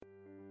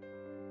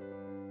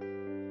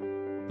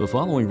The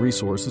following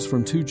resources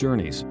from Two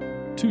Journeys.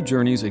 Two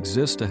Journeys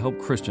exists to help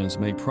Christians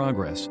make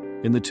progress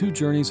in the two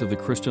journeys of the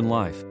Christian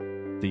life,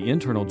 the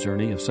internal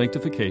journey of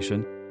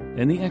sanctification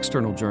and the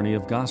external journey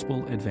of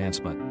gospel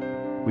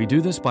advancement. We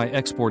do this by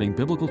exporting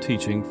biblical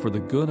teaching for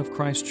the good of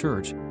Christ's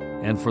church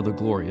and for the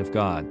glory of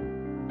God.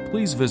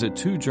 Please visit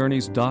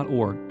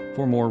twojourneys.org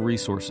for more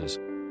resources.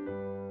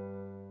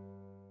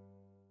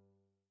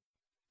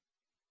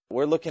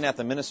 We're looking at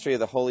the ministry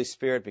of the Holy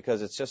Spirit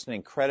because it's just an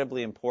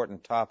incredibly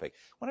important topic.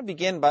 I want to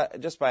begin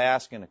by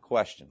asking a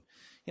question.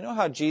 You know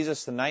how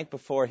Jesus, the night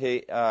before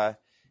he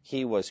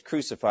was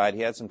crucified,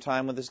 he had some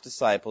time with his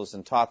disciples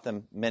and taught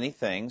them many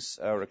things,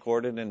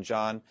 recorded in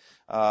John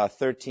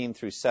 13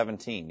 through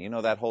 17. You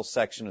know that whole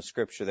section of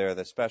Scripture there,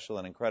 the special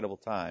and incredible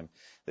time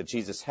that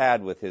Jesus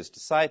had with his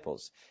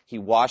disciples. He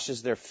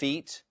washes their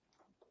feet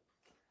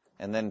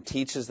and then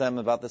teaches them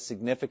about the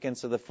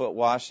significance of the foot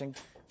washing,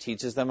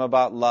 teaches them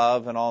about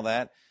love and all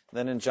that.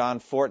 Then in John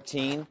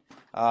 14,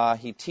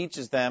 he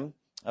teaches them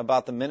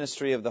about the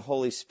ministry of the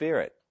Holy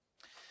Spirit.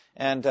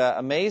 And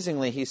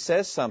amazingly, he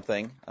says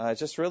something,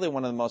 just really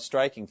one of the most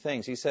striking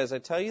things. He says, I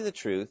tell you the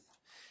truth,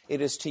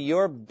 it is to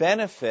your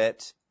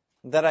benefit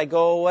that I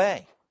go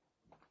away.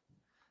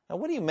 Now,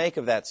 what do you make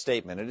of that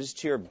statement? It is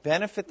to your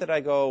benefit that I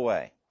go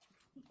away.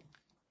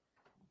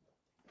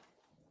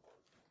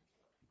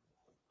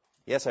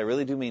 Yes, I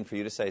really do mean for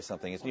you to say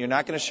something. You're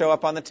not going to show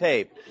up on the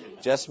tape,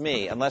 just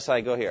me, unless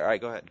I go here. All right,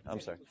 go ahead.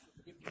 I'm sorry.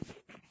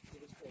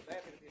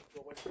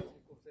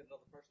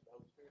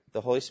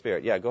 The Holy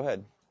Spirit. Yeah, go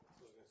ahead.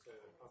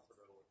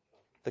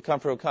 The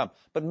Comforter will come.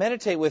 But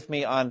meditate with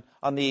me on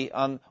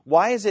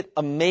why is it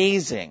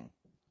amazing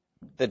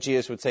that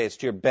Jesus would say it's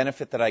to your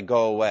benefit that I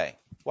go away?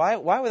 Why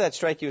would that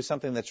strike you as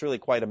something that's really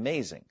quite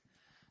amazing?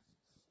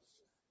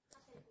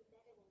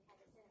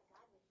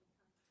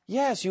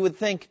 Yes, you would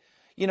think,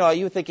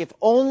 if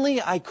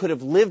only I could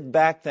have lived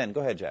back then.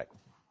 Go ahead, Jack.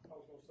 I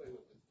was going to say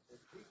that if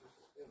Jesus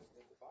in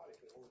the body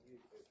could only be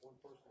one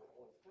person at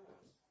one time,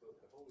 but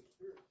the Holy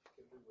Spirit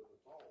can be with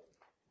us all,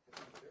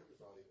 and with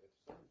everybody at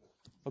the same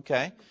time.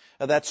 Okay.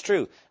 That's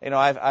true.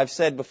 I've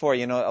said before,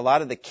 a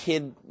lot of the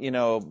kid,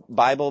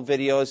 Bible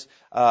videos,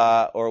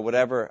 or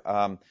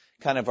whatever,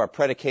 kind of are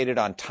predicated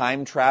on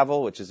time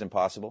travel, which is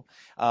impossible.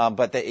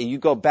 But you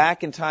go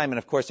back in time, and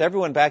of course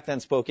everyone back then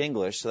spoke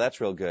English, so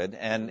that's real good,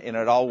 and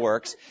it all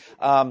works.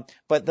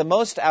 But the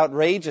most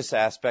outrageous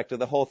aspect of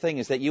the whole thing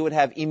is that you would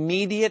have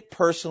immediate,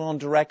 personal, and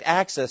direct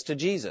access to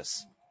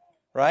Jesus.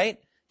 Right?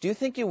 Do you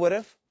think you would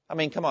have? I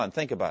mean, come on,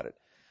 think about it.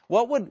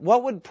 What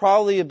would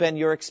probably have been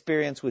your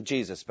experience with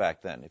Jesus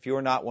back then, if you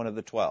were not one of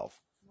the 12?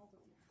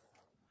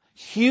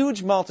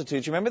 Huge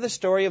multitudes. You remember the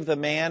story of the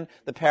man,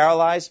 the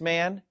paralyzed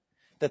man,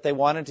 that they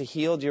wanted to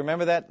heal? Do you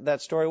remember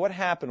that story? What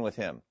happened with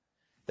him?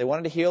 They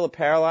wanted to heal a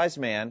paralyzed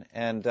man,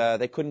 and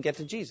they couldn't get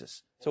to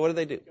Jesus. So what did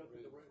they do?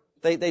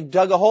 They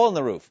dug a hole in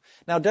the roof.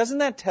 Now, doesn't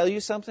that tell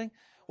you something?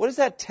 What does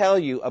that tell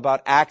you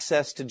about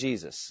access to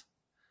Jesus?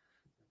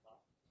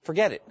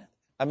 Forget it.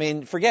 I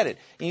mean, forget it.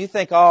 And you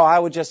think,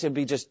 it'd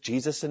be just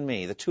Jesus and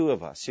me, the two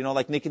of us,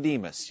 like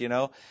Nicodemus,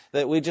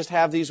 that we just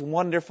have these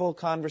wonderful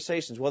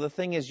conversations. Well, the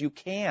thing is, you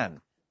can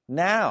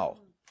now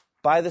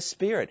by the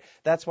Spirit.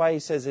 That's why he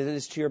says it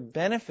is to your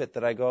benefit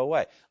that I go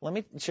away. Let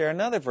me share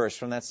another verse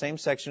from that same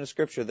section of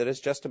Scripture that is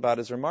just about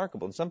as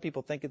remarkable. And some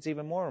people think it's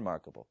even more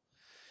remarkable.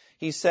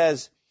 He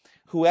says,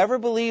 whoever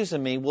believes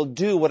in me will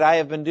do what I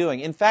have been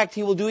doing. In fact,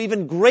 he will do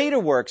even greater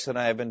works than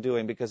I have been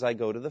doing because I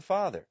go to the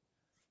Father.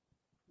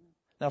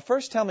 Now,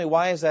 first tell me,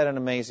 why is that an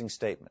amazing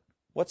statement?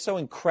 What's so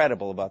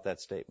incredible about that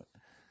statement?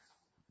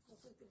 It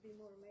could be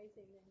more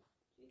amazing than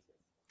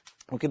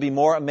Jesus. It could be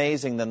more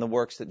amazing than the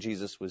works that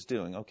Jesus was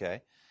doing.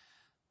 Okay.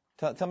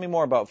 Tell me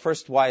more about,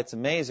 first, why it's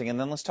amazing, and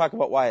then let's talk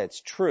about why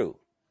it's true.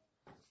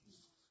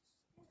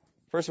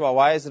 First of all,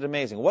 why is it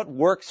amazing? What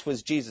works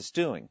was Jesus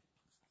doing?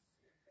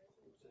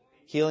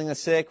 Healing the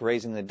sick,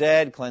 raising the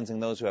dead, cleansing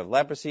those who have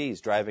leprosy.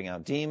 He's driving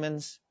out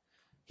demons.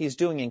 He's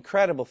doing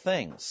incredible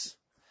things.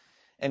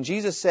 And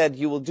Jesus said,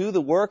 you will do the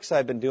works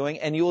I've been doing,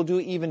 and you will do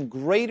even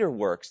greater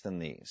works than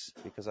these,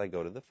 because I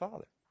go to the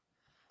Father.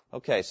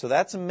 Okay, so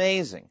that's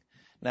amazing.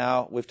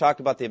 Now, we've talked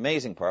about the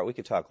amazing part. We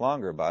could talk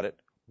longer about it.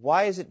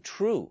 Why is it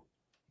true?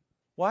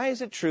 Why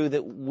is it true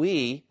that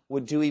we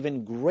would do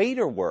even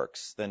greater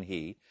works than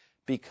he,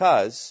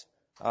 because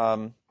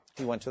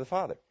he went to the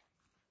Father?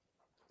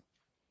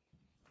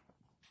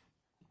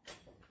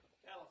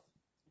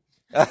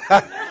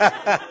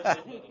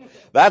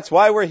 That's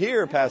why we're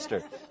here,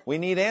 Pastor. We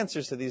need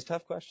answers to these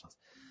tough questions.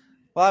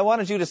 Well, I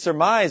wanted you to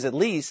surmise, at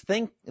least,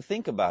 think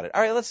about it.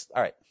 All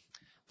right,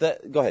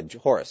 go ahead,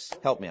 Horace,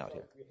 help me out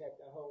here. You have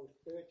the Holy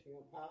Spirit to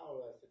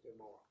empower us to do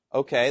more.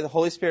 Okay, the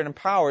Holy Spirit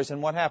empowers,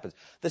 and what happens?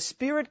 The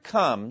Spirit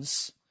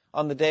comes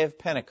on the day of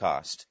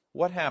Pentecost.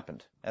 What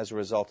happened as a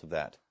result of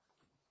that?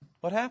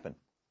 What happened?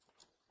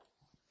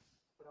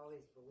 But all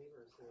these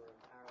believers who are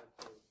empowered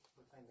to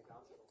proclaim the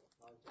gospel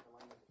in all these different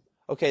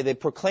languages. Okay, they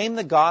proclaim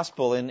the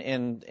gospel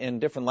in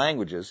different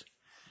languages,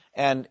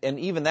 and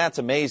even that's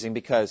amazing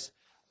because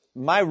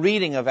my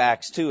reading of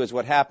Acts 2 is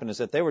what happened is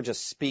that they were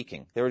just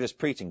speaking. They were just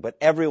preaching. But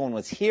everyone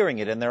was hearing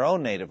it in their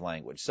own native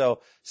language.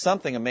 So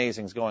something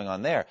amazing is going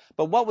on there.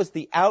 But what was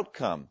the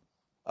outcome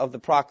of the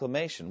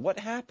proclamation? What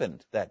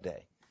happened that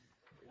day?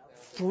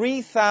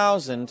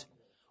 3,000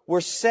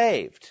 were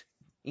saved.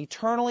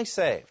 Eternally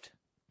saved.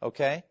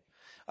 Okay?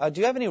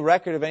 Do you have any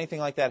record of anything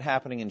like that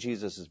happening in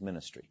Jesus'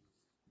 ministry?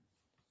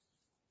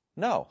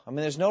 No. I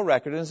mean, there's no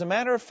record. And as a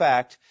matter of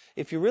fact,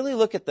 if you really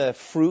look at the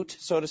fruit,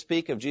 so to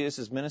speak, of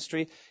Jesus'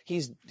 ministry,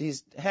 he's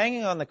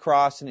hanging on the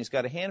cross and he's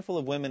got a handful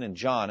of women and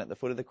John at the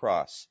foot of the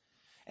cross.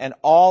 And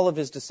all of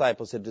his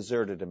disciples had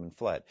deserted him and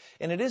fled.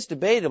 And it is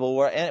debatable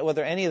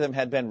whether any of them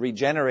had been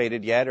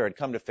regenerated yet or had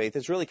come to faith.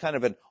 It's really kind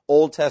of an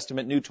Old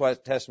Testament, New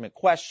Testament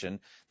question.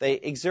 They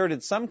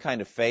exerted some kind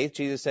of faith.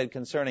 Jesus said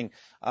concerning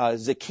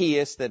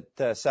Zacchaeus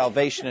that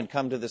salvation had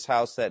come to this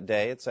house that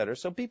day, etc.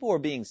 So people were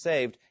being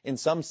saved in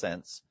some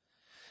sense.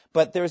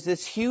 But there's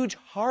this huge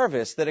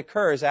harvest that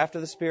occurs after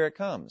the Spirit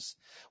comes.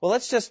 Well,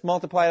 let's just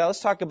multiply it out.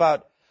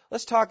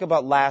 Let's talk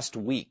about last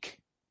week.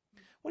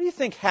 What do you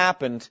think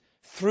happened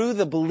through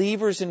the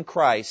believers in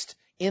Christ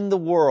in the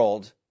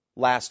world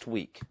last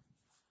week?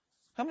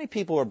 How many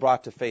people were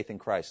brought to faith in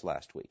Christ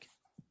last week?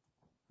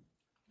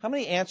 How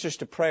many answers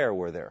to prayer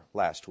were there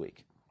last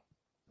week?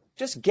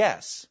 Just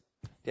guess.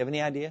 Do you have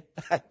any idea?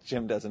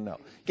 Jim doesn't know.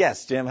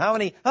 Guess, Jim. How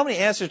many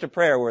answers to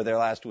prayer were there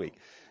last week?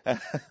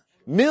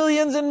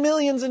 Millions and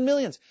millions and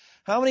millions.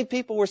 How many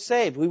people were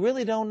saved? We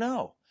really don't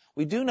know.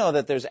 We do know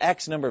that there's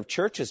X number of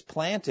churches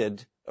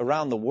planted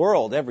around the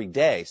world every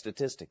day,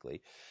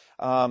 statistically.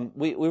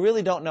 We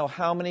really don't know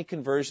how many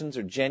conversions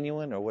are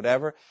genuine or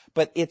whatever,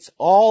 but it's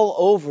all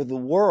over the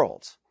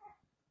world.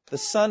 The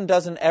sun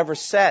doesn't ever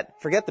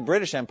set. Forget the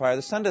British Empire.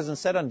 The sun doesn't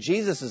set on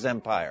Jesus'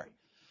 empire.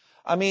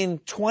 I mean,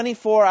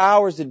 24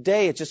 hours a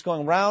day, it's just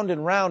going round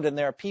and round, and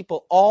there are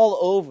people all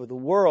over the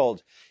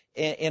world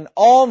in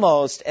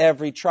almost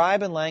every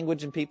tribe and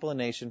language and people and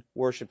nation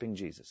worshiping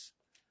Jesus.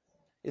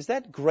 Is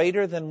that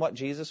greater than what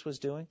Jesus was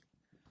doing?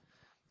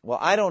 Well,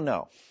 I don't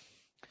know.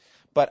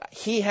 But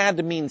he had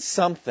to mean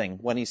something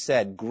when he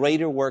said,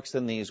 greater works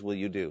than these will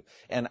you do.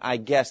 And I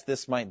guess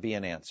this might be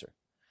an answer.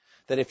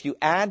 That if you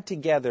add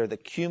together the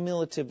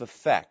cumulative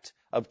effect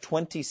of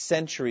 20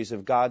 centuries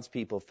of God's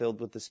people filled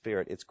with the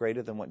Spirit, it's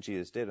greater than what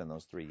Jesus did in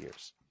those 3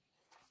 years.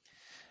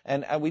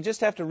 And we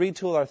just have to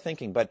retool our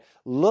thinking. But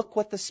look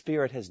what the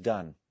Spirit has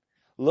done.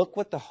 Look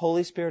what the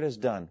Holy Spirit has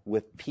done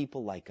with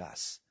people like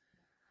us.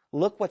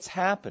 Look what's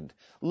happened.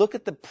 Look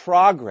at the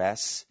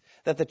progress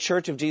that the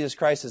Church of Jesus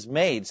Christ has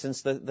made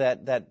since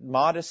that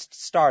modest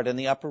start in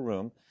the upper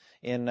room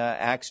in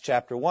Acts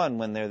chapter 1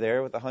 when they're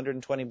there with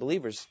 120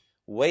 believers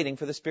waiting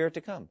for the Spirit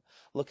to come.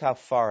 Look how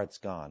far it's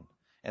gone.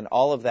 And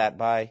all of that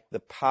by the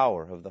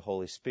power of the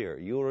Holy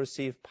Spirit. You will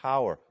receive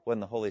power when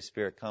the Holy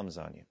Spirit comes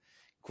on you.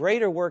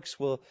 Greater works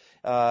will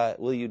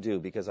you do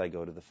because I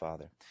go to the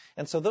Father.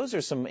 And so those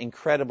are some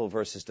incredible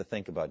verses to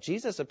think about.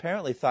 Jesus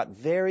apparently thought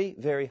very,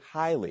 very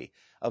highly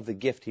of the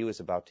gift he was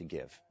about to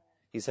give.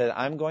 He said,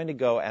 I'm going to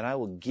go and I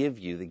will give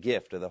you the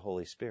gift of the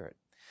Holy Spirit.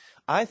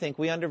 I think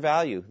we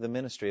undervalue the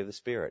ministry of the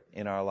Spirit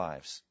in our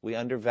lives. We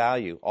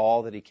undervalue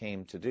all that he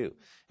came to do.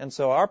 And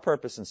so our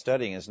purpose in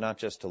studying is not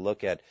just to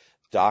look at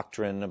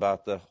doctrine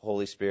about the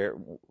Holy Spirit,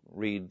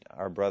 read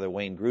our brother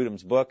Wayne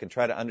Grudem's book and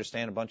try to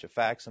understand a bunch of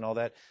facts and all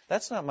that.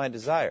 That's not my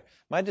desire.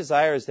 My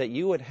desire is that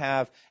you would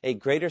have a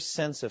greater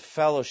sense of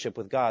fellowship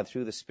with God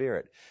through the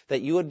Spirit,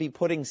 that you would be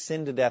putting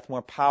sin to death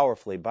more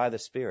powerfully by the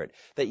Spirit,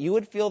 that you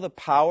would feel the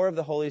power of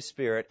the Holy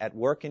Spirit at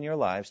work in your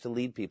lives to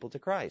lead people to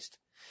Christ,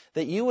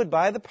 that you would,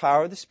 by the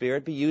power of the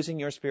Spirit, be using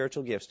your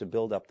spiritual gifts to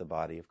build up the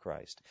body of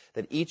Christ,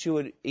 that each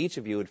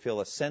of you would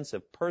feel a sense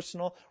of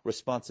personal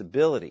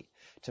responsibility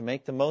to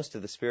make the most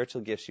of the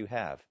spiritual gifts you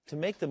have, to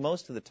make the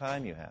most of the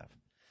time you have,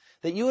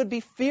 that you would be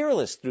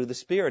fearless through the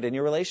Spirit in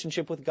your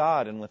relationship with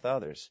God and with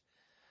others,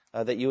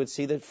 that you would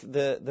see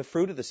the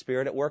fruit of the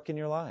Spirit at work in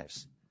your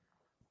lives.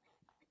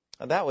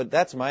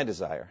 That's my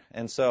desire.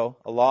 And so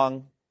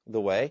along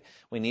the way,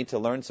 we need to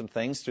learn some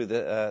things through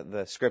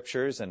the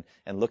Scriptures and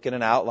look at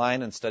an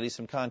outline and study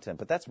some content.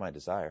 But that's my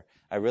desire.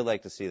 I really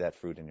like to see that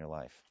fruit in your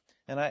life.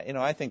 And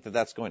I think that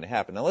that's going to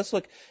happen. Now let's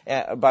look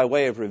at, by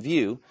way of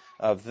review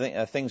of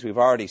things we've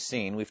already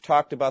seen. We've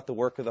talked about the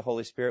work of the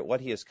Holy Spirit, what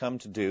he has come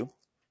to do,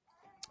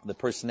 the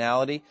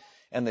personality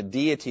and the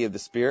deity of the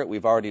Spirit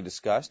we've already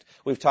discussed.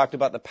 We've talked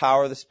about the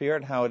power of the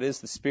Spirit, how it is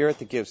the Spirit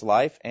that gives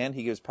life and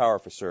he gives power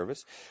for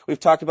service. We've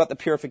talked about the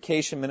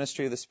purification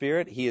ministry of the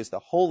Spirit. He is the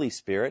Holy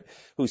Spirit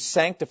who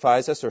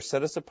sanctifies us or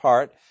set us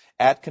apart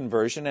at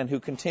conversion and who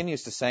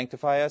continues to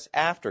sanctify us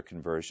after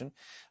conversion.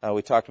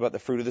 We talked about the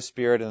fruit of the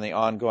Spirit and the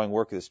ongoing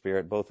work of the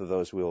Spirit. Both of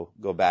those we'll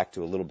go back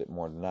to a little bit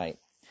more tonight.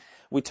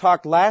 We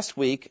talked last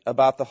week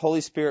about the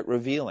Holy Spirit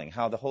revealing,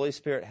 how the Holy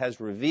Spirit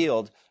has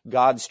revealed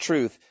God's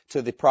truth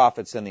to the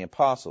prophets and the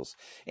apostles,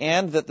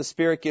 and that the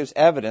Spirit gives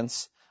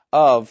evidence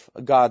of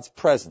God's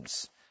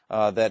presence,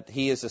 that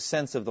he is a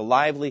sense of the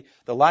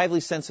lively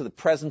sense of the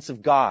presence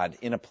of God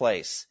in a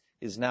place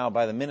is now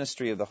by the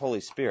ministry of the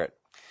Holy Spirit.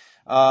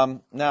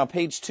 Now,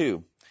 page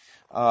 2.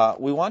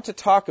 we want to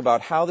talk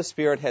about how the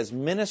Spirit has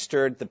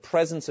ministered the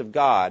presence of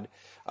God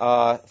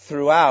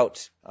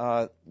throughout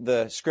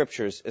the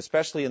Scriptures,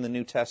 especially in the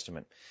New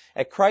Testament.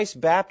 At Christ's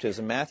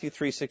baptism, Matthew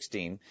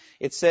 3:16,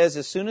 it says,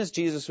 as soon as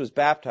Jesus was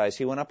baptized,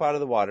 he went up out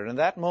of the water, and at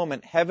that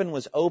moment heaven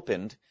was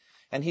opened,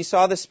 and he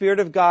saw the Spirit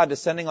of God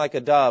descending like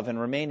a dove and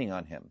remaining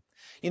on him.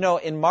 You know,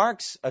 in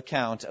Mark's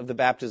account of the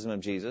baptism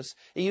of Jesus,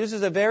 he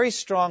uses a very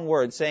strong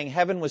word saying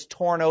heaven was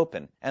torn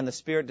open and the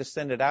Spirit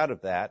descended out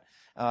of that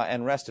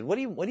and rested. What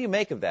do you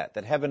make of that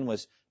heaven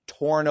was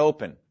torn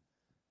open?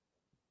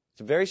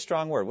 It's a very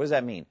strong word. What does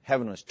that mean?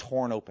 Heaven was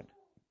torn open.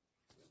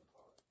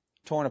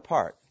 Torn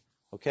apart.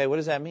 Okay, what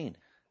does that mean?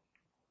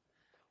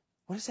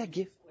 What does that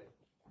give?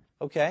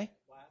 Okay.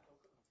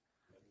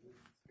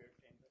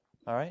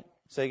 All right,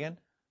 say again.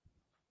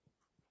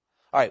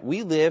 All right,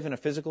 we live in a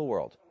physical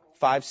world.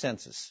 5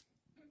 senses.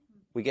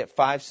 We get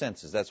 5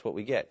 senses. That's what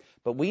we get.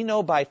 But we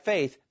know by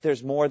faith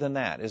there's more than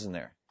that, isn't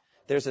there?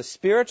 There's a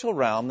spiritual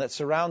realm that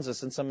surrounds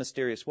us in some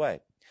mysterious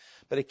way.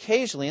 But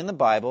occasionally in the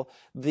Bible,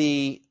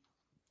 the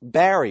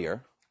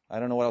barrier, I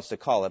don't know what else to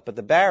call it, but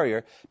the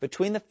barrier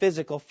between the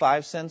physical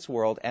 5-sense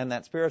world and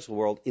that spiritual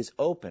world is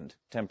opened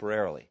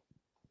temporarily.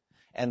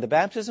 And the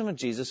baptism of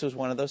Jesus was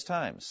one of those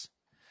times.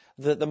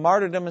 The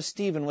martyrdom of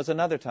Stephen was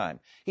another time.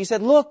 He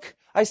said, look,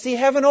 I see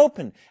heaven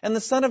open and the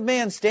Son of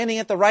Man standing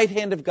at the right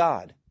hand of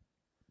God.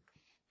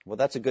 Well,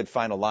 that's a good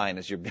final line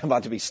as you're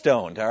about to be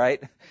stoned, all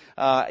right?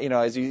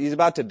 As he's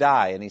about to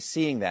die and he's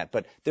seeing that.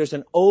 But there's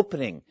an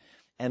opening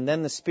and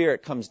then the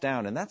Spirit comes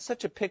down. And that's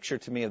such a picture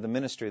to me of the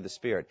ministry of the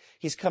Spirit.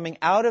 He's coming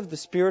out of the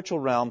spiritual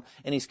realm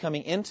and he's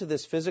coming into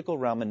this physical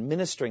realm and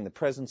ministering the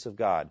presence of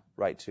God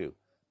right to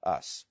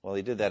us. Well,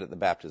 he did that at the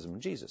baptism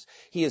of Jesus.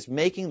 He is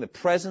making the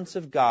presence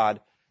of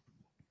God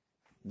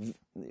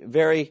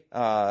very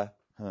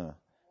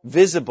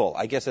visible,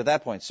 I guess at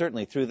that point,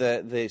 certainly through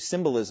the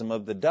symbolism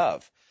of the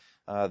dove,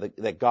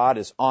 that God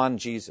is on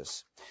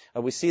Jesus.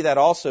 We see that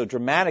also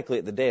dramatically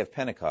at the day of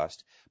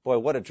Pentecost. Boy,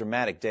 what a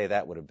dramatic day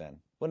that would have been.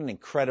 What an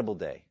incredible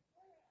day.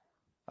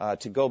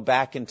 To go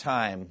back in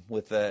time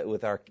with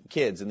our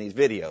kids in these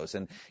videos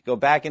and go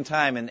back in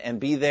time and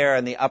be there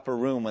in the upper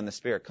room when the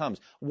Spirit comes.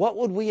 What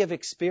would we have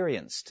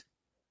experienced?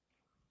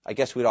 I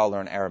guess we'd all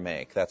learn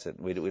Aramaic. That's it.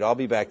 We'd all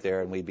be back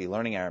there and we'd be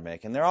learning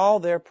Aramaic. And they're all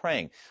there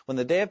praying. When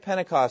the day of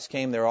Pentecost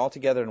came, they're all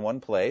together in one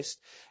place.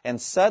 And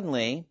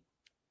suddenly,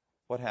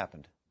 what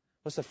happened?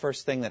 What's the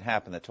first thing that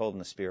happened that told them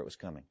the Spirit was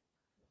coming?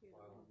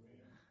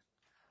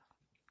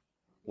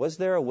 Was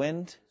there a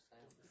wind?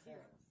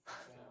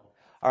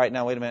 All right,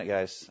 now wait a minute,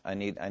 guys. I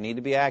need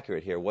to be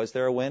accurate here. Was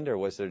there a wind or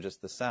was there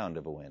just the sound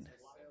of a wind?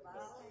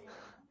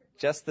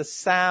 Just the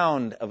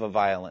sound of a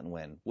violent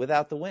wind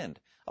without the wind.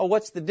 Oh,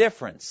 what's the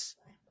difference?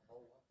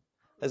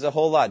 There's a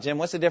whole lot. Jim,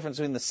 what's the difference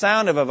between the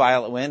sound of a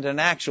violent wind and an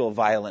actual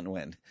violent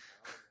wind?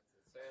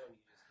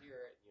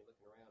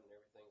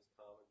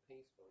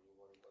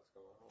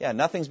 Yeah,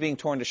 nothing's being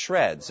torn to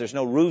shreds. There's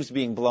no roofs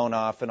being blown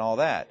off and all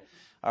that.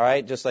 All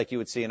right, just like you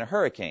would see in a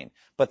hurricane.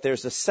 But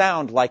there's a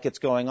sound like it's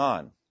going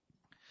on.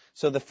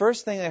 So the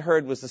first thing they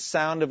heard was the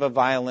sound of a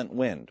violent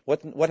wind.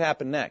 What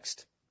happened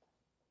next?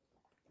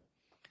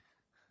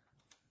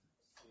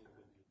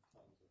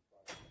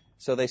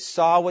 So they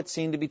saw what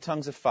seemed to be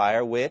tongues of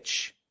fire,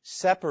 which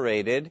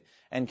separated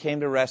and came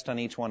to rest on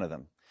each one of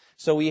them.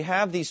 So we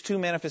have these two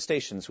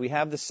manifestations. We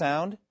have the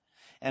sound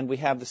and we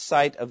have the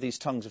sight of these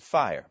tongues of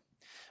fire.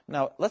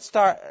 Now, let's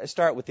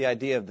start with the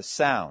idea of the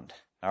sound,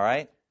 all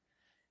right?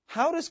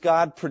 How does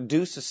God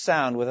produce a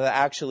sound without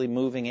actually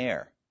moving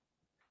air?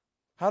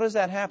 How does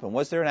that happen?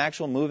 Was there an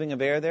actual moving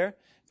of air there?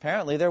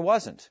 Apparently there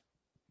wasn't.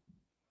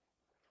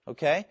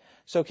 Okay?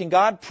 So can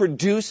God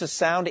produce a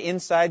sound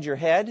inside your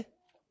head?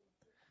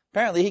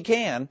 Apparently he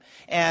can.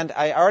 And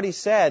I already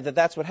said that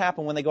that's what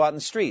happened when they go out in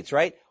the streets,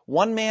 right?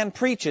 One man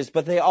preaches,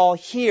 but they all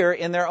hear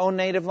in their own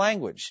native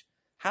language.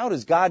 How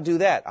does God do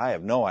that? I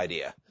have no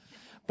idea.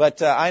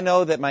 But I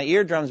know that my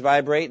eardrums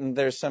vibrate and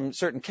there's some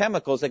certain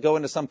chemicals that go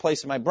into some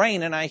place in my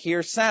brain and I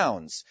hear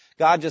sounds.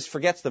 God just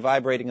forgets the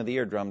vibrating of the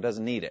eardrum,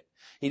 doesn't need it.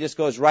 He just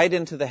goes right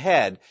into the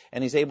head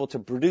and he's able to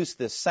produce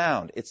this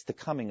sound. It's the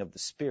coming of the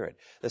Spirit,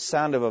 the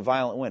sound of a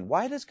violent wind.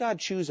 Why does God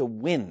choose a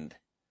wind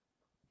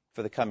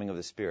for the coming of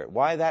the Spirit?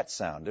 Why that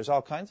sound? There's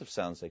all kinds of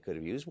sounds they could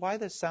have used. Why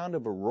the sound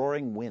of a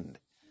roaring wind?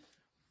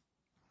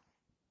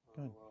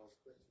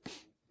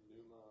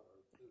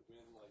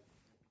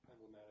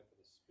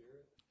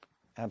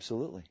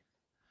 Absolutely.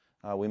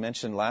 We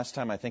mentioned last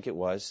time, I think it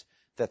was,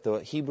 that the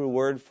Hebrew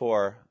word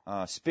for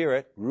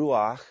spirit,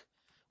 ruach,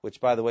 which,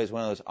 by the way, is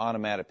one of those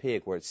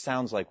onomatopoeic where it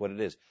sounds like what it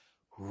is.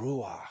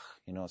 Ruach.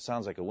 It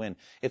sounds like a wind.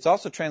 It's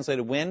also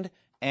translated wind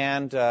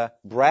and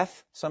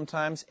breath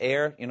sometimes,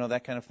 air,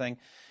 that kind of thing.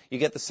 You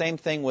get the same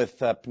thing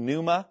with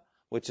pneuma,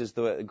 which is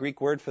the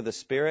Greek word for the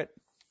spirit,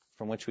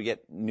 from which we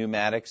get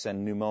pneumatics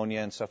and pneumonia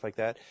and stuff like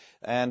that.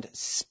 And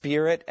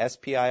spirit,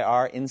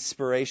 S-P-I-R,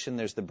 inspiration,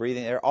 there's the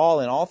breathing. They're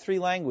all in all three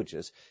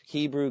languages,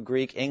 Hebrew,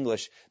 Greek,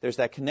 English. There's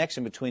that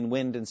connection between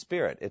wind and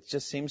spirit. It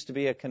just seems to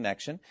be a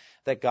connection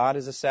that God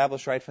has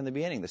established right from the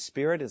beginning. The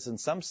Spirit is in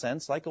some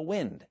sense like a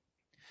wind.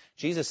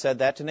 Jesus said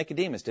that to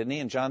Nicodemus, didn't he,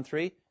 in John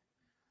 3?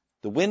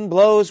 The wind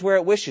blows where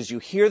it wishes. You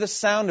hear the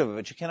sound of it,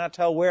 but you cannot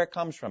tell where it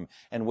comes from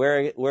and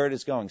where it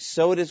is going.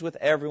 So it is with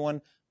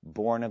everyone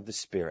born of the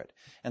Spirit.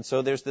 And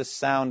so there's this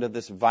sound of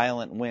this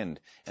violent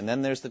wind. And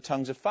then there's the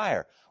tongues of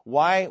fire.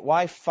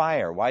 Why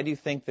fire? Why do you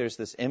think there's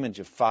this image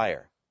of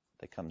fire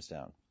that comes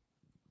down?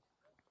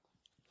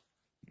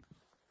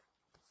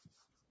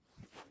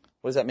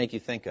 What does that make you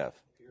think of?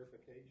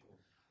 Purification.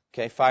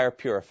 Okay, fire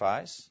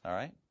purifies. All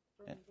right.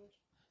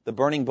 The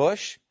burning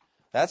bush,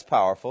 that's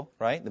powerful,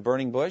 right? The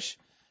burning bush.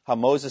 How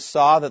Moses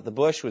saw that the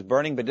bush was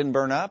burning but didn't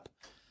burn up.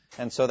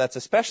 And so that's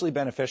especially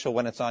beneficial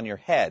when it's on your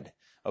head,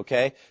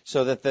 okay?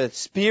 So that the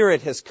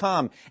Spirit has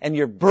come and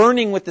you're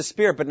burning with the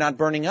Spirit but not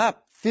burning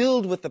up,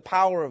 filled with the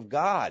power of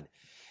God.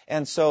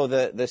 And so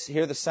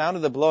hear the sound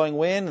of the blowing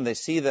wind, and they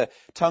see the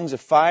tongues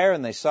of fire,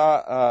 and they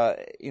saw,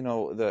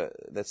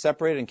 that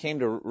separated and came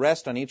to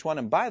rest on each one.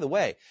 And by the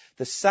way,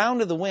 the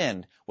sound of the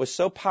wind was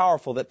so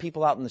powerful that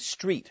people out in the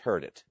street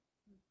heard it.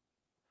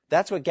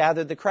 That's what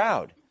gathered the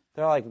crowd.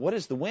 They're like, what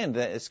is the wind?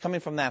 It's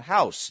coming from that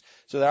house.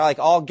 So they're like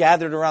all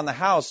gathered around the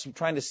house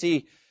trying to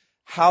see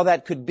how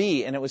that could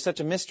be. And it was such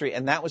a mystery.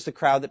 And that was the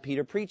crowd that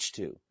Peter preached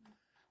to.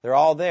 They're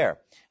all there.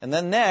 And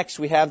then next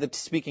we have the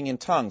speaking in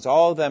tongues.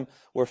 All of them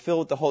were filled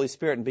with the Holy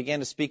Spirit and began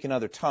to speak in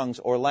other tongues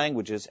or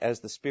languages as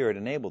the Spirit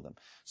enabled them.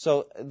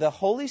 So the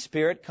Holy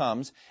Spirit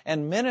comes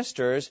and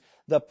ministers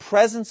the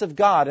presence of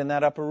God in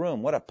that upper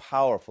room. What a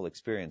powerful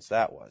experience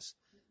that was.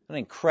 An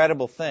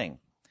incredible thing.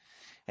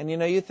 And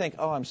you think,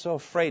 oh, I'm so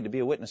afraid to be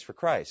a witness for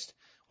Christ.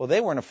 Well,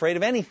 they weren't afraid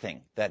of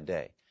anything that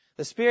day.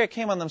 The Spirit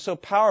came on them so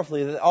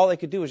powerfully that all they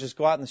could do was just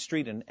go out in the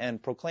street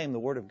and proclaim the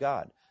Word of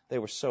God. They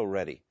were so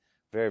ready.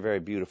 Very, very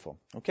beautiful.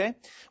 Okay?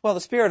 Well,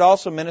 the Spirit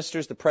also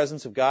ministers the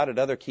presence of God at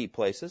other key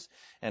places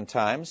and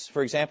times.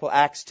 For example,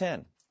 Acts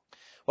 10.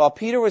 While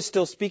Peter was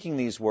still speaking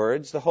these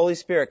words, the Holy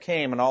Spirit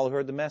came and all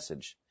heard the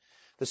message.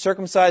 The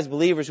circumcised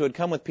believers who had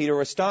come with Peter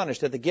were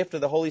astonished that the gift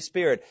of the Holy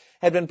Spirit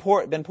had been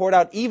poured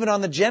out even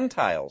on the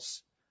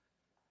Gentiles.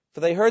 For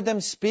they heard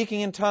them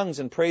speaking in tongues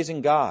and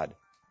praising God.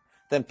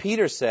 Then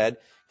Peter said,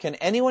 can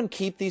anyone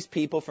keep these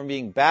people from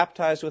being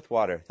baptized with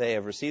water? They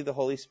have received the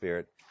Holy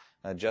Spirit,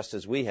 just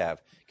as we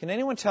have. Can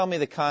anyone tell me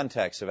the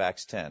context of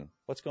Acts 10?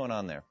 What's going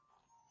on there?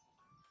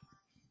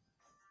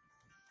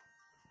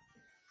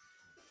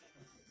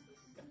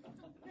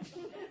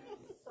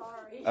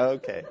 Sorry.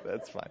 Okay,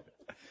 that's fine.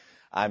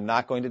 I'm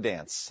not going to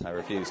dance. I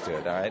refuse to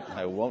it, all right?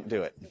 I won't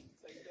do it.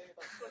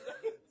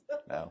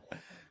 No.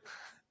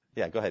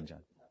 Yeah, go ahead, John.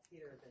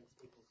 Peter had been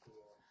speaking to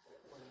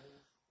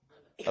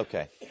Cornelius.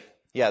 Okay.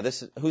 Yeah,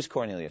 who's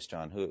Cornelius,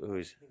 John? Who's? He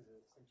was a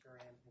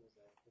centurion. He was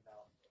a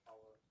devout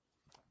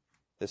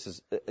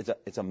follower.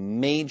 It's a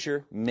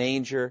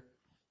major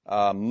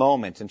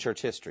moment in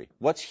church history.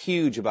 What's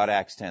huge about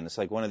Acts 10? It's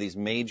like one of these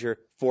major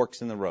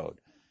forks in the road.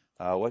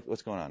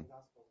 What's going on?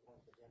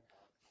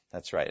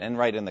 That's right. And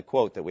right in the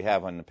quote that we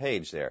have on the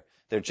page there.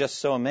 They're just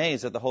so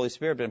amazed that the Holy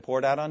Spirit had been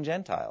poured out on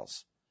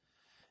Gentiles.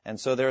 And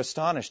so they're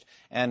astonished.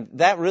 And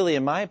that really,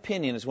 in my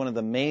opinion, is one of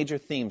the major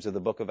themes of the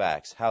book of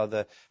Acts. How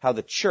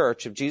the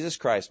church of Jesus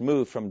Christ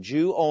moved from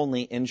Jew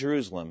only in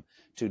Jerusalem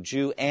to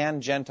Jew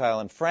and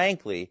Gentile. And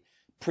frankly,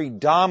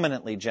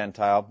 predominantly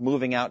Gentile,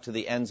 moving out to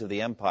the ends of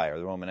the empire,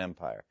 the Roman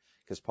Empire.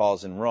 Because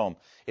Paul's in Rome.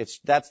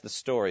 That's the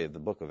story of the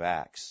book of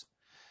Acts.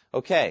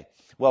 Okay.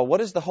 Well, what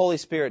does the Holy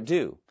Spirit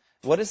do?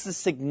 What is the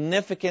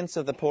significance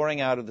of the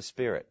pouring out of the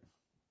Spirit?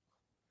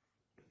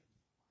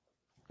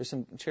 There's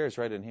some chairs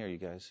right in here, you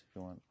guys, if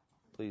you want.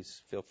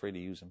 Please feel free to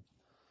use them.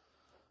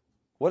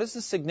 What is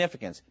the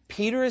significance?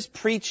 Peter is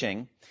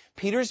preaching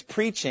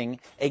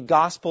a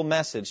gospel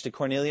message to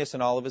Cornelius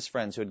and all of his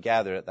friends who had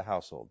gathered at the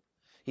household.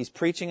 He's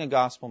preaching a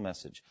gospel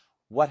message.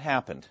 What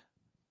happened?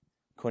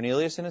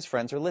 Cornelius and his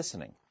friends are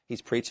listening.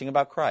 He's preaching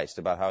about Christ,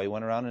 about how he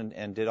went around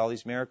and did all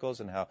these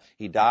miracles and how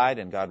he died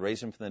and God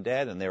raised him from the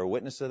dead, and they were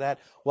witness to that.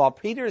 While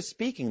Peter is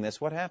speaking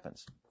this, what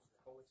happens?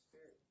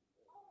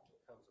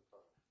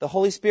 The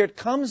Holy Spirit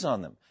comes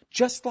on them,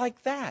 just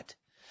like that.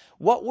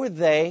 What were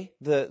they,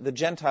 the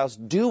Gentiles,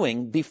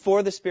 doing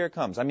before the Spirit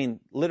comes? I mean,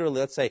 literally,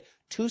 let's say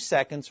 2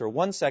 seconds or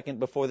 1 second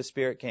before the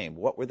Spirit came.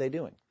 What were they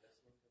doing?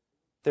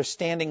 They're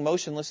standing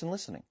motionless and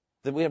listening.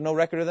 That we have no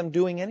record of them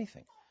doing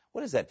anything.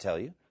 What does that tell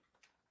you?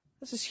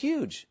 This is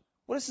huge.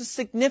 What is the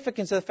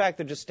significance of the fact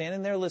they're just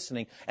standing there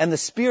listening and the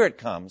Spirit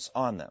comes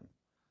on them?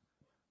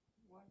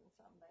 Wasn't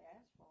something they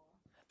asked for.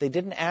 They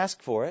didn't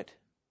ask for it.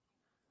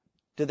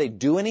 Did they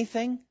do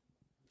anything?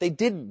 They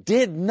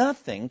did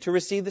nothing to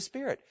receive the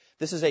Spirit.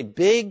 This is a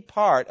big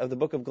part of the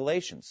book of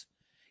Galatians.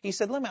 He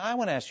said, I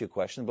want to ask you a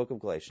question in the book of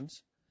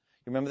Galatians.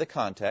 You remember the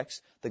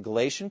context. The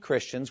Galatian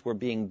Christians were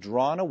being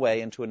drawn away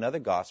into another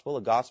gospel,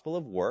 a gospel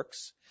of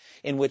works,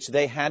 in which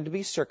they had to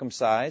be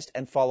circumcised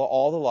and follow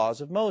all the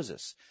laws of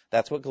Moses.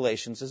 That's what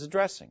Galatians is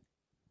addressing.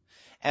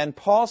 And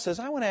Paul says,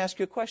 I want to ask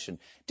you a question.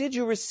 Did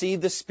you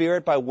receive the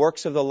Spirit by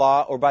works of the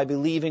law or by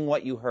believing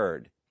what you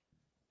heard?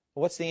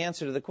 Well, what's the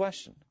answer to the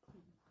question?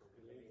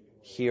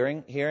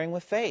 Hearing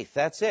with faith.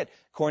 That's it.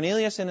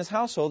 Cornelius and his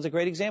household is a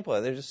great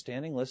example. They're just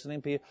standing,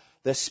 listening.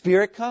 The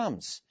Spirit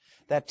comes.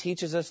 That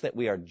teaches us that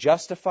we are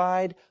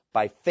justified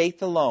by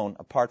faith alone,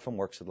 apart from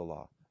works of the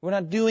law. We're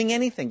not doing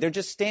anything. They're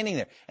just standing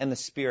there, and the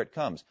Spirit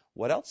comes.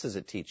 What else does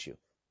it teach you?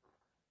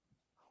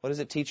 What does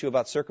it teach you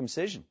about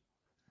circumcision?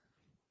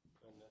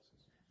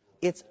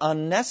 It's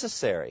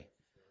unnecessary.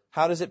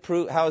 How is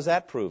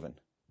that proven?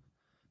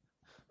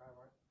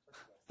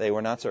 They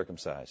were not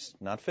circumcised,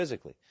 not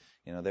physically.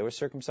 They were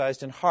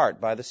circumcised in heart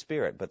by the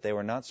Spirit, but they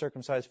were not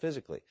circumcised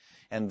physically.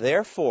 And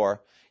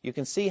therefore, you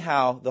can see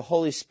how the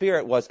Holy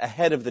Spirit was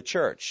ahead of the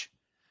church.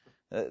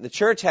 The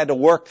church had to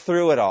work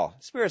through it all.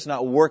 The Spirit's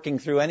not working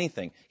through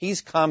anything.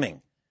 He's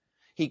coming.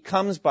 He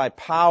comes by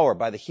power,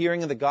 by the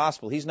hearing of the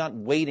gospel. He's not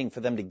waiting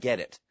for them to get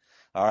it.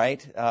 All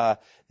right?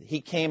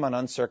 He came on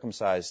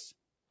uncircumcised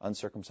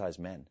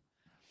men.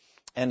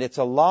 And it's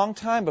a long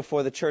time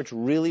before the church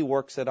really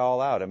works it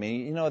all out. I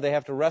mean, they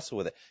have to wrestle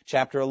with it.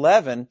 Chapter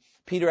 11,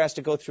 Peter has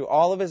to go through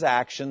all of his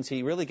actions.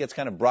 He really gets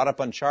kind of brought up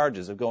on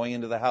charges of going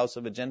into the house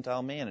of a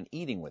Gentile man and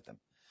eating with him.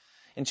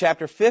 In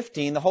chapter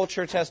 15, the whole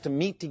church has to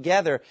meet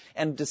together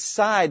and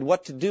decide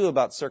what to do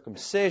about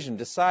circumcision,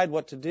 decide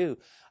what to do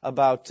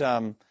about,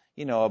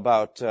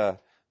 the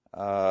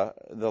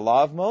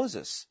law of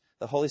Moses.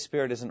 The Holy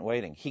Spirit isn't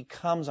waiting. He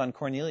comes on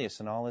Cornelius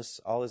and all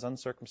his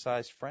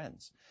uncircumcised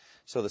friends.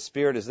 So the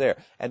Spirit is there.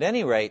 At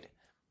any rate,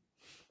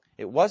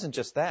 it wasn't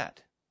just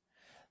that.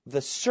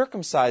 The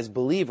circumcised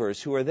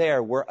believers who were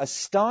there were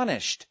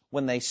astonished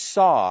when they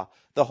saw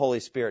the Holy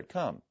Spirit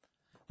come.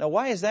 Now,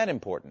 why is that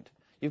important?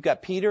 You've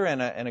got Peter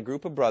and a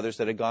group of brothers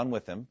that had gone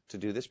with him to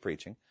do this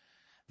preaching.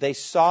 They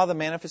saw the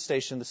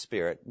manifestation of the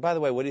Spirit. By the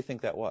way, what do you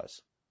think that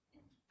was?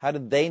 How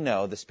did they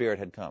know the Spirit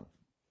had come?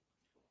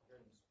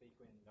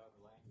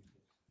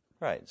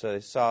 Right, so they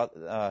saw,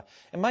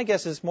 and my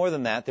guess is more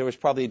than that. There was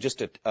probably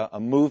just a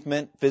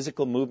movement,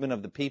 physical movement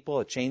of the people,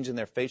 a change in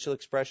their facial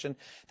expression.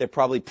 They're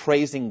probably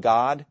praising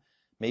God,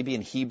 maybe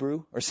in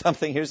Hebrew or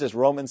something. Here's this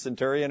Roman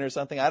centurion or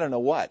something. I don't know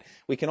what.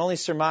 We can only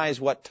surmise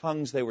what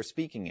tongues they were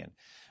speaking in.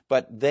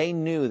 But they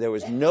knew, there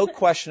was no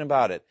question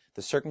about it.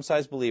 The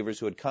circumcised believers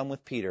who had come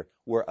with Peter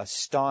were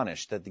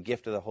astonished that the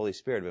gift of the Holy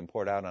Spirit had been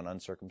poured out on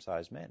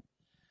uncircumcised men.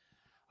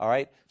 All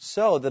right?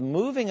 So the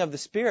moving of the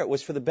Spirit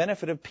was for the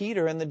benefit of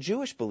Peter and the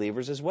Jewish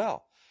believers as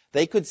well.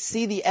 They could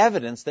see the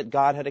evidence that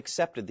God had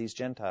accepted these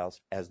Gentiles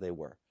as they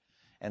were.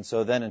 And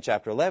so then in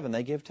chapter 11,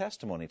 they give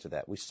testimony to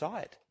that. We saw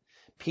it.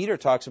 Peter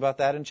talks about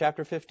that in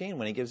chapter 15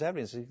 when he gives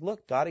evidence. He says,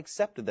 look, God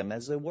accepted them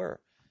as they were,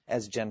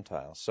 as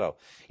Gentiles. So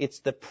it's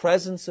the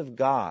presence of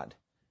God.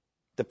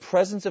 The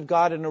presence of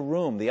God in a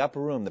room, the upper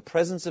room. The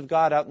presence of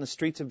God out in the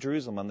streets of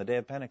Jerusalem on the day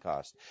of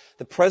Pentecost.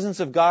 The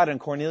presence of God in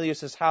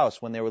Cornelius' house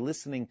when they were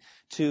listening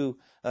to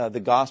the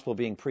gospel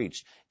being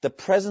preached. The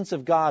presence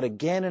of God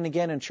again and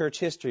again in church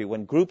history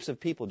when groups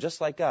of people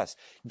just like us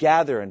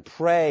gather and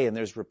pray and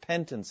there's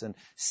repentance and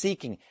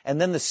seeking.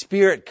 And then the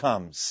Spirit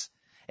comes.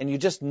 And you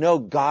just know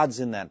God's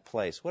in that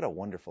place. What a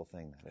wonderful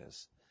thing that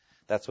is.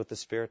 That's what the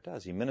Spirit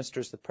does. He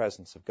ministers the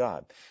presence of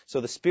God. So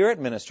the Spirit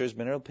ministers,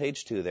 middle of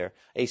page 2 there,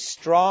 a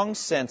strong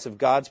sense of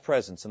God's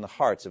presence in the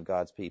hearts of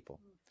God's people.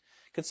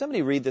 Could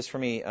somebody read this for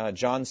me?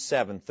 John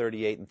 7,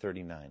 38 and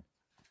 39.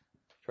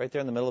 It's right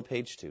there in the middle of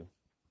page 2.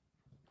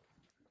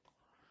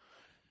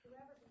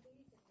 Whoever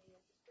believes in me,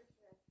 as the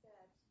Scripture has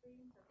said,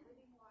 streams of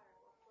living water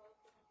will flow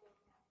from within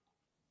him.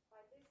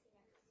 By this he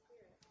meant the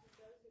Spirit, whom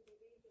those who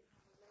believed in him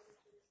were ready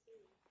to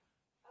receive.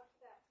 Up to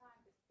that time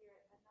the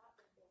Spirit had not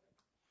been given,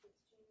 which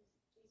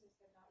Jesus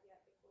had not yet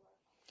before.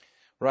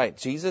 Right.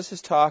 Jesus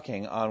is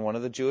talking on one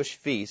of the Jewish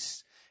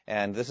feasts,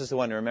 and this is the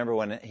one, remember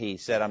when he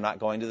said, I'm not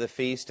going to the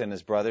feast, and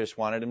his brothers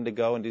wanted him to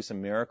go and do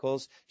some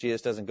miracles.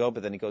 Jesus doesn't go,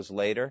 but then he goes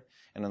later.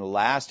 And on the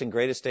last and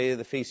greatest day of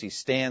the feast, he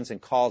stands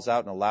and calls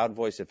out in a loud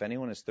voice, if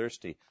anyone is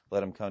thirsty,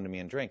 let him come to me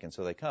and drink. And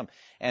so they come.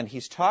 And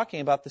he's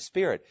talking about the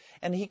Spirit.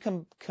 And he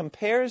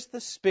compares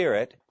the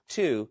Spirit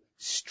to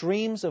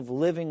streams of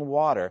living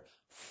water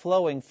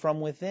flowing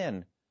from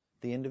within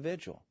the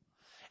individual.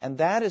 And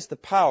that is the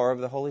power of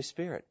the Holy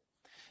Spirit.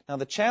 Now,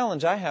 the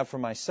challenge I have for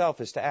myself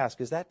is to ask,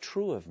 is that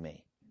true of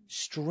me?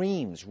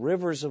 Streams,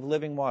 rivers of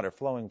living water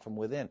flowing from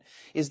within.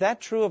 Is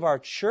that true of our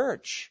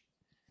church?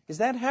 Is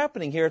that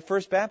happening here at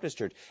First Baptist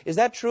Church? Is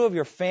that true of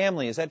your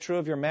family? Is that true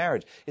of your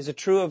marriage? Is it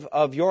true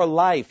of your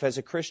life as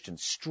a Christian?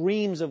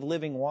 Streams of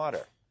living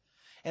water.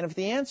 And if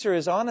the answer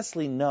is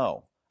honestly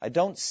no, I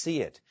don't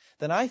see it,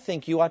 then I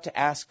think you ought to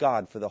ask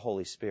God for the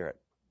Holy Spirit.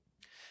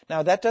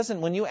 Now, that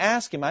doesn't, when you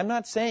ask Him, I'm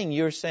not saying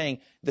you're saying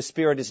the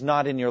Spirit is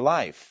not in your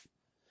life.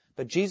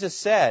 But Jesus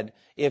said,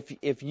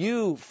 if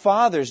you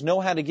fathers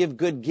know how to give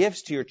good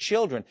gifts to your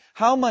children,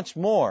 how much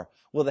more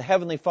will the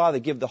Heavenly Father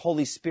give the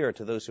Holy Spirit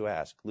to those who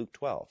ask? Luke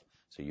 12.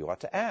 So you ought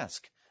to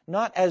ask.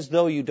 Not as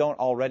though you don't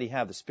already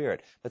have the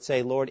Spirit, but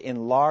say, Lord,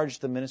 enlarge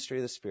the ministry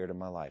of the Spirit in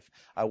my life.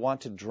 I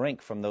want to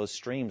drink from those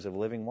streams of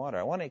living water.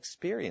 I want to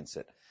experience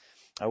it.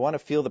 I want to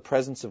feel the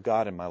presence of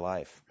God in my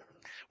life.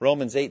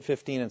 Romans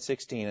 8:15 and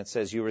 16, it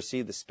says, you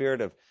receive the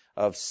Spirit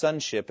of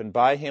sonship, and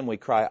by Him we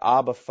cry,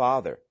 Abba,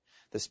 Father.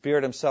 The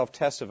Spirit Himself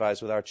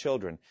testifies with our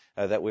children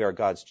that we are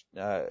God's.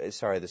 The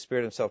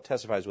Spirit Himself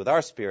testifies with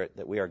our spirit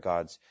that we are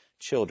God's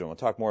children. We'll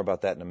talk more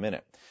about that in a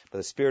minute. But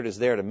the Spirit is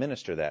there to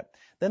minister that.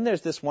 Then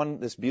there's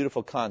this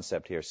beautiful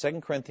concept here.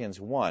 2 Corinthians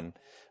 1,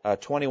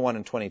 21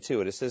 and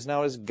 22. It says,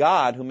 "Now it is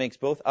God who makes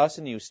both us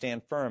and you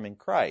stand firm in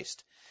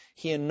Christ.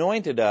 He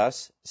anointed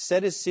us,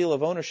 set His seal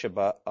of ownership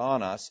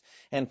on us,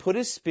 and put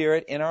His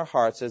Spirit in our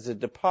hearts as a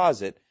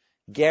deposit,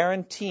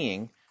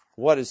 guaranteeing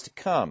what is to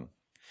come."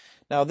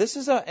 Now, this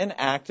is an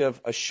act of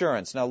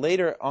assurance. Now,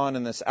 later on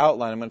in this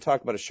outline, I'm going to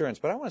talk about assurance,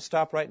 but I want to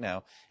stop right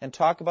now and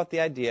talk about the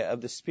idea of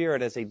the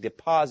Spirit as a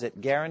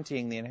deposit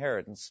guaranteeing the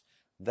inheritance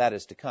that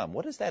is to come.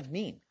 What does that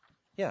mean?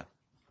 Yeah.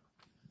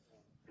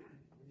 When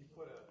you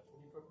put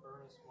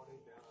earnest money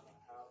down on a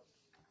house,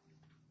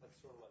 that's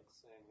sort of like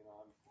saying,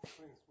 I'm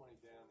putting this money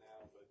down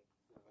now, but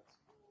that's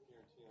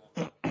guaranteeing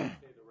I'm going to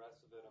pay the rest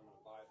of it. I'm going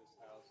to buy this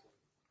house.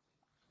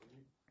 And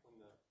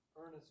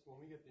when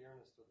we get the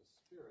earnest of the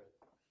Spirit,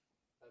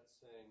 that's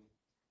saying,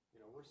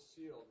 we're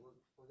sealed.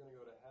 We're going to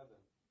go to heaven,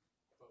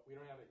 but we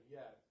don't have it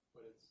yet.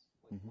 But it's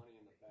like money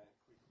in the bank.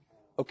 We can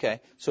count on it.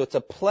 Okay, so it's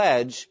a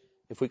pledge.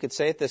 If we could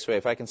say it this way,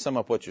 if I can sum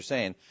up what you're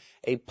saying,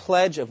 a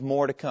pledge of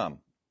more to come.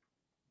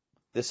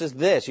 This is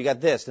this. You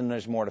got this, then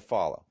there's more to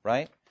follow,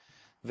 right?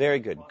 Very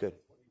good. Good.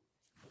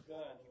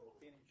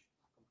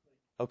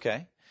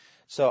 Okay.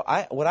 So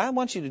what I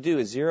want you to do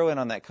is zero in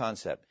on that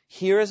concept.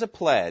 Here is a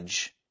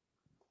pledge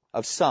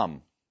of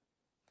some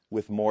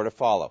with more to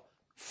follow.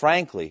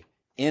 Frankly,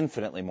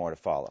 infinitely more to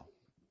follow.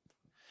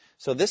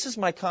 So this is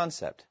my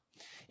concept,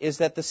 is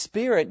that the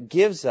Spirit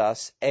gives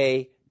us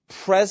a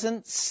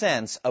present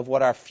sense of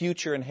what our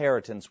future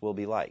inheritance will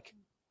be like.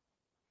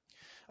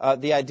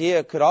 The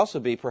idea could also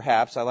be,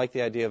 perhaps, I like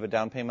the idea of a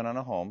down payment on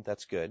a home.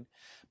 That's good.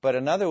 But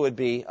another would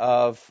be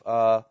of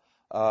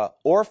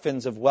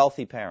orphans of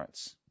wealthy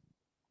parents.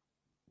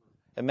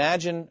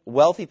 Imagine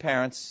wealthy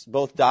parents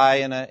both die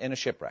in a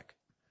shipwreck.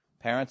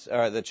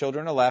 The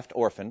children are left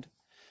orphaned,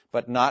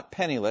 but not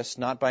penniless,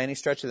 not by any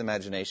stretch of the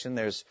imagination.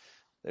 There's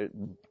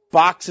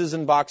boxes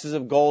and boxes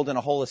of gold and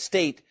a whole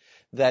estate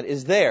that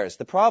is theirs.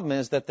 The problem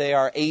is that they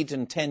are 8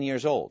 and 10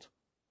 years old.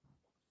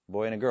 A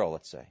boy and a girl,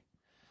 let's say.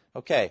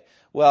 Okay,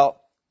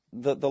 well,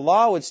 the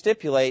law would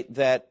stipulate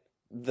that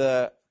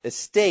the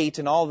estate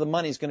and all the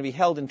money is going to be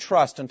held in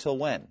trust until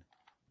when?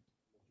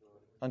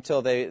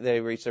 Until they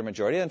reach their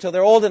majority, until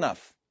they're old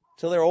enough.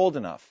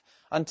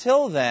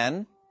 Until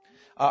then,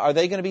 are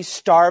they going to be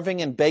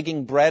starving and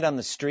begging bread on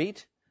the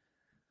street?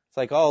 It's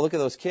like, oh, look at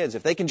those kids.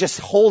 If they can just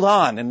hold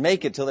on and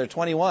make it till they're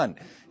 21.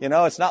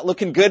 It's not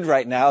looking good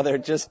right now. They're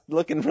just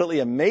looking really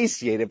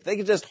emaciated. If they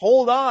can just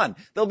hold on,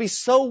 they'll be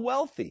so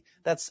wealthy.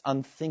 That's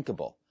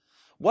unthinkable.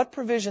 What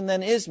provision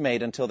then is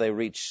made until they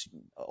reach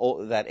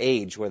that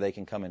age where they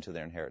can come into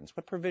their inheritance?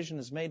 What provision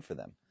is made for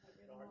them?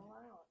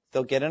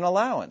 They'll get an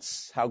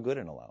allowance. How good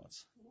an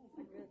allowance?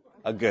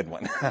 A good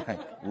one.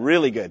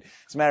 Really good.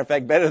 As a matter of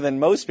fact, better than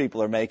most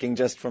people are making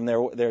just from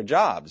their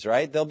jobs,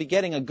 right? They'll be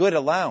getting a good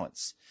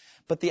allowance.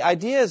 But the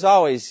idea is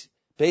always,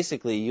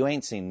 basically, you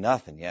ain't seen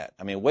nothing yet.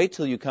 I mean, wait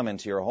till you come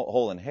into your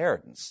whole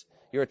inheritance.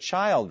 You're a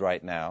child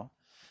right now,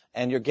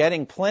 and you're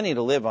getting plenty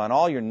to live on.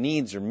 All your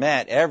needs are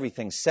met.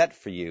 Everything's set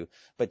for you.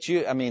 But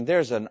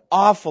there's an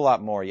awful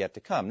lot more yet to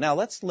come. Now,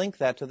 let's link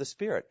that to the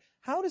Spirit.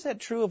 How is that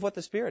true of what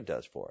the Spirit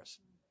does for us?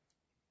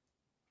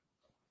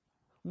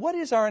 What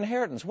is our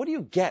inheritance? What do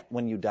you get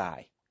when you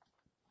die?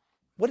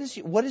 What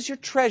is your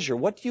treasure?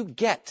 What do you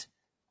get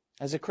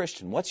as a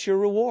Christian? What's your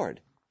reward?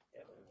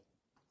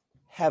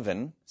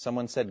 Heaven.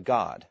 Someone said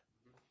God.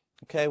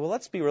 Okay, well,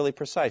 let's be really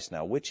precise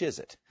now. Which is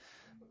it?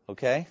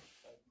 Okay?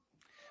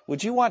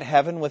 Would you want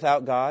heaven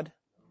without God?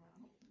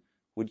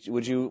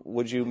 Would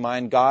you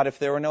mind God if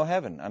there were no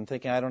heaven? I'm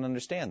thinking I don't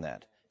understand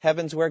that.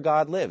 Heaven's where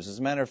God lives. As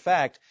a matter of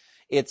fact,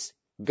 it's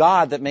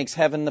God that makes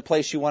heaven the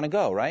place you want to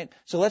go, right?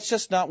 So let's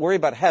just not worry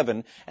about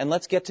heaven, and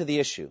let's get to the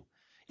issue.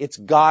 It's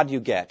God you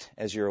get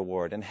as your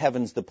reward, and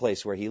heaven's the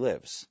place where He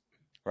lives,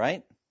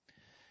 right?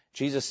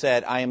 Jesus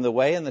said, I am the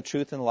way and the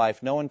truth and the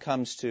life. No one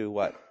comes to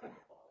what?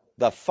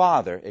 The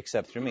Father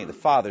except through me. The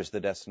Father's the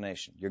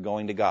destination. You're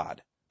going to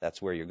God.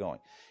 That's where you're going.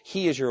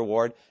 He is your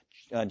reward.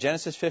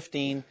 Genesis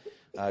 15,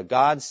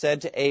 God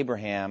said to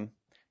Abraham,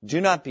 do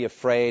not be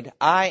afraid.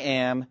 I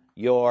am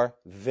your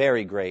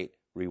very great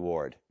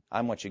reward.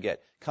 I'm what you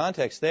get.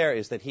 Context there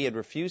is that he had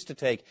refused to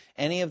take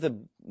any of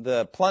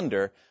the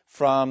plunder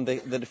from the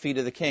defeat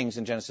of the kings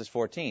in Genesis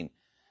 14.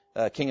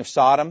 King of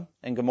Sodom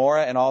and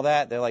Gomorrah and all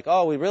that. They're like,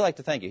 oh, we'd really like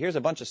to thank you. Here's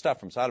a bunch of stuff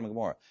from Sodom and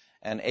Gomorrah.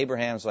 And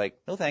Abraham's like,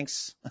 no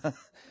thanks.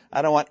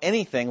 I don't want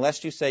anything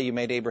lest you say you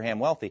made Abraham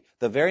wealthy.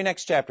 The very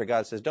next chapter,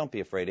 God says, don't be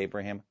afraid,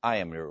 Abraham. I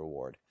am your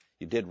reward.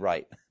 You did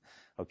right.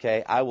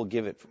 Okay, I'll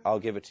give it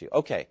to you.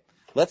 Okay,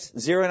 let's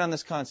zero in on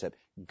this concept.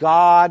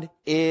 God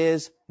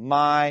is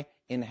my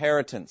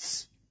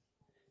inheritance.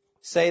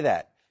 Say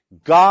that.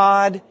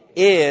 God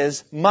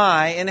is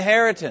my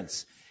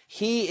inheritance.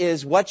 He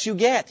is what you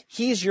get.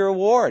 He's your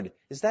reward.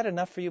 Is that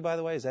enough for you, by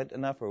the way? Is that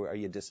enough, or are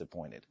you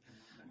disappointed?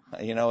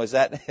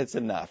 It's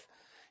enough.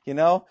 You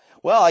know?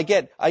 Well, I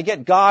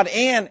get God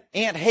and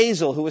Aunt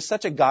Hazel, who is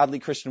such a godly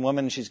Christian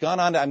woman, and she's gone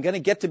on to, I'm going to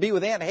get to be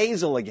with Aunt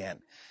Hazel again.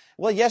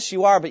 Well, yes,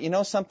 you are, but you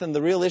know something?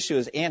 The real issue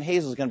is Aunt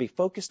Hazel is going to be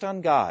focused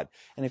on God.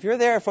 And if you're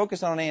there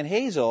focused on Aunt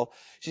Hazel,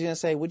 she's going to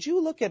say, would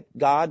you look at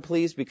God,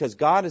 please? Because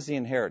God is the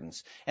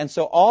inheritance. And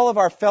so all of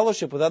our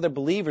fellowship with other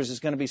believers is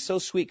going to be so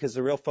sweet because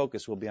the real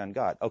focus will be on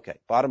God. Okay,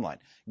 bottom line.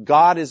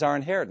 God is our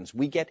inheritance.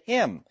 We get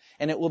Him.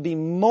 And it will be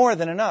more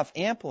than enough,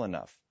 ample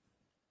enough.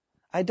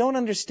 I don't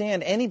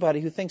understand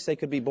anybody who thinks they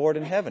could be bored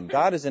in heaven.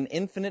 God is an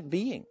infinite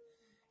being.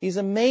 He's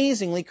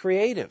amazingly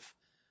creative.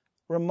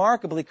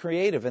 Remarkably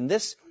creative, and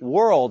this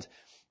world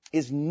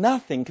is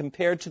nothing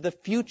compared to the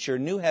future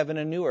new heaven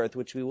and new earth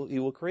which He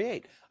will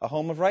create, a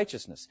home of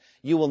righteousness.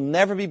 You will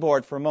never be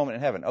bored for a moment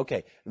in heaven.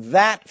 Okay,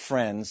 that,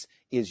 friends,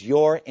 is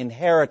your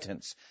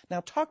inheritance.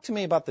 Now talk to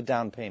me about the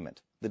down payment,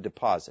 the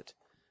deposit,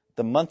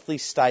 the monthly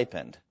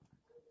stipend.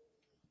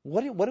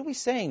 What are we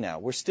saying now?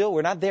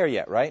 We're not there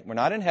yet, right? We're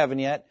not in heaven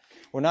yet.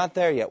 We're not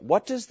there yet.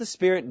 What does the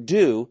Spirit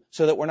do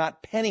so that we're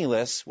not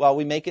penniless while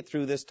we make it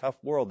through this tough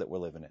world that we're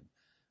living in?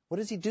 What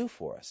does He do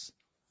for us?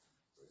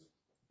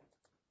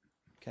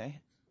 Okay.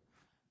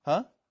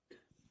 Huh?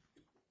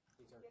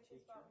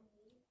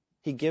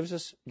 He gives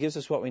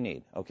us what we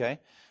need. Okay.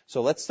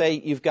 So let's say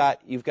you've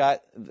got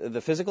the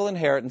physical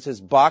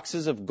inheritances,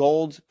 boxes of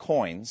gold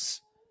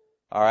coins,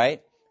 all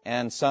right,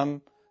 and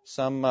some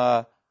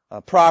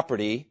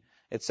property,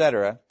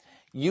 etc.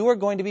 You are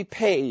going to be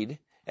paid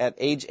at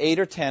age 8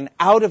 or 10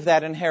 out of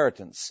that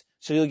inheritance.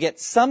 So you'll get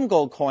some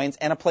gold coins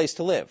and a place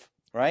to live,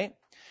 right?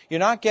 You're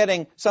not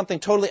getting something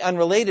totally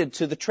unrelated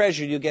to the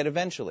treasure you get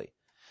eventually.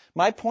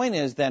 My point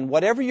is then,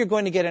 whatever you're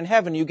going to get in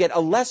heaven, you get a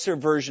lesser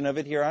version of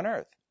it here on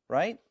earth,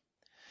 right?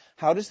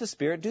 How does the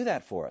Spirit do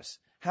that for us?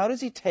 How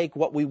does He take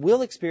what we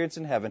will experience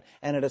in heaven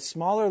and at a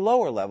smaller,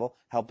 lower level,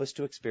 help us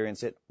to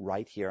experience it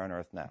right here on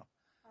earth now?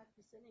 By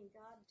presenting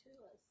God to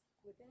us,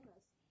 within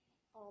us,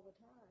 all the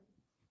time.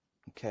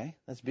 Okay,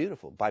 that's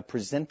beautiful. By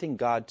presenting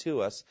God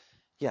to us.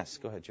 Yes,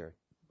 go ahead, Jerry.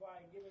 By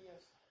giving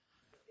us,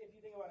 if you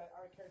think about it,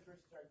 our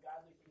characteristics are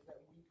godly things that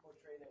we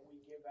portray, that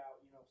we give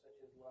out, such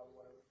as love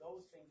or whatever.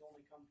 Those things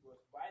only come to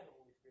us by the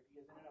Holy Spirit,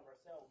 because in and of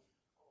ourselves,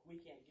 we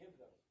can't give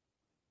those.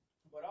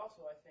 But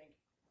also, I think,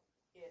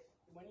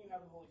 when you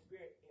have the Holy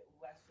Spirit, it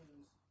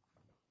lessens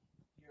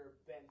your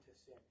bent to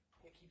sin.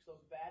 It keeps those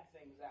bad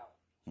things out.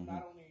 So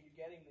not only are you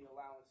getting the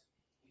allowance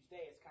each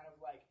day, it's kind of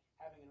like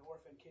having an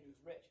orphan kid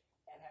who's rich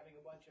and having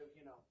a bunch of,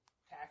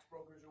 tax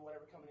brokers or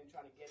whatever coming in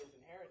trying to get his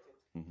inheritance.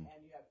 And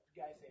you have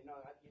guys saying, no,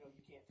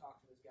 you can't talk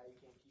to this guy, you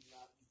can't keep him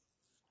out.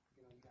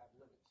 You have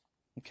limits.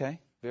 Okay,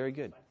 very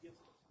good.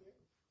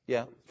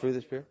 Yeah, fruit of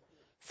the Spirit.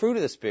 Fruit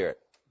of the Spirit.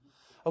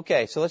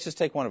 Okay, so let's just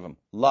take one of them.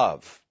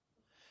 Love.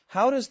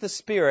 How does the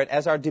Spirit,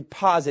 as our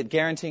deposit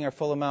guaranteeing our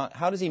full amount,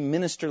 how does He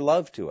minister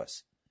love to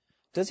us?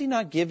 Does He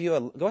not give you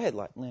a... Go ahead,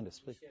 Landis,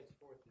 please. He sheds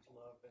forth His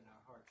love in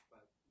our hearts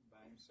by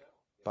Himself.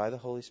 By the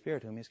Holy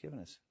Spirit whom He has given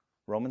us.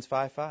 Romans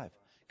 5:5.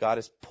 God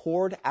has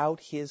poured out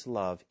His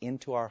love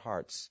into our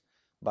hearts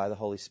by the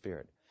Holy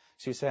Spirit.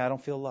 So you say, I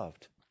don't feel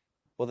loved.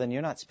 Well, then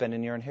you're not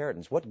spending your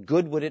inheritance. What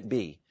good would it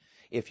be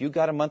if you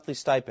got a monthly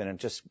stipend and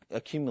just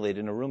accumulate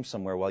in a room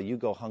somewhere while you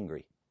go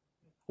hungry?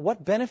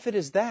 What benefit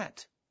is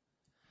that?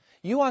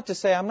 You ought to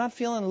say, I'm not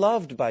feeling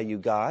loved by you,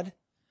 God.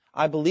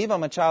 I believe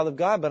I'm a child of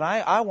God, but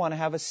I want to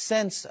have a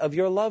sense of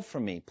your love for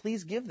me.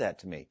 Please give that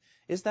to me.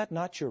 Is that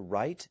not your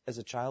right as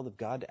a child of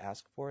God to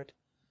ask for it?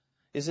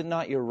 Is it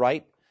not your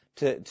right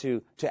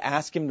to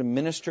ask Him to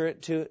minister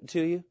it to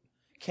you?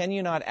 Can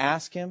you not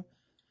ask Him?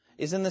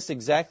 Isn't this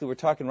exactly, we're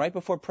talking right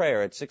before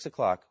prayer at 6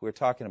 o'clock, we're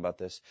talking about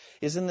this.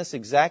 Isn't this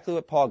exactly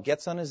what Paul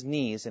gets on his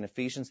knees in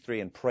Ephesians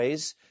 3 and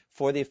prays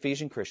for the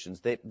Ephesian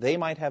Christians, that they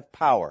might have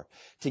power,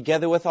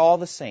 together with all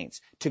the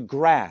saints, to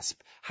grasp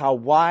how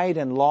wide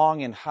and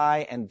long and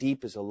high and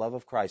deep is the love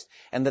of Christ,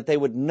 and that they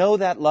would know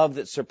that love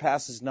that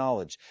surpasses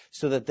knowledge,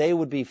 so that they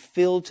would be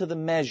filled to the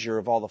measure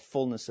of all the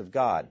fullness of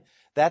God.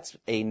 That's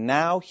a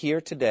now, here,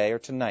 today, or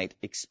tonight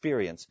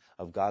experience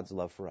of God's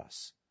love for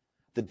us.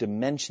 The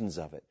dimensions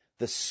of it,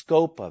 the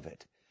scope of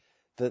it,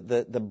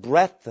 the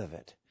breadth of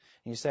it.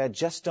 And you say, I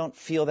just don't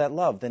feel that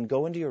love. Then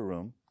go into your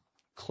room,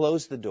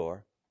 close the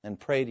door, and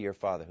pray to your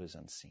Father who's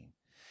unseen.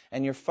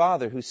 And your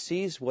Father who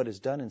sees what is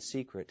done in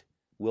secret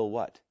will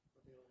what?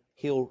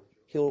 He'll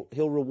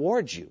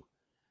reward you.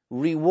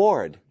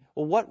 Reward.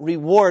 Well, what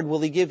reward will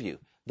He give you?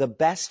 The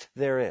best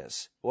there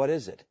is. What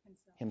is it?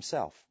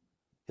 Himself.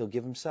 He'll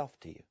give Himself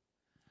to you.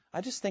 I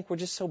just think we're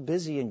just so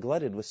busy and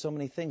glutted with so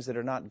many things that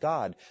are not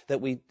God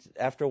that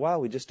after a while,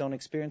 we just don't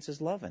experience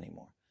His love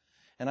anymore.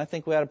 And I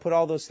think we ought to put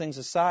all those things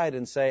aside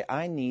and say,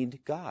 I need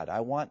God. I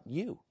want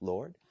you,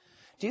 Lord.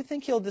 Do you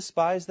think He'll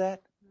despise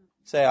that?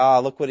 Say,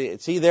 look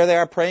see, there they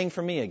are praying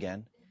for me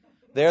again.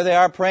 There they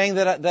are praying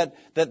that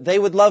they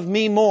would love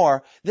me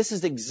more. This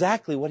is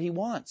exactly what He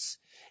wants.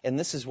 And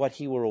this is what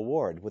He will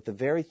reward with the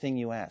very thing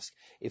you ask.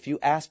 If you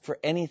ask for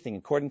anything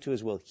according to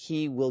His will,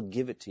 He will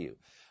give it to you.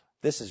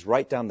 This is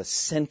right down the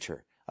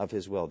center of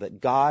his will.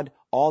 That God,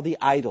 all the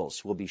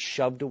idols will be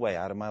shoved away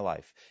out of my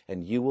life,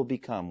 and you will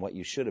become what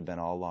you should have been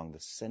all along, the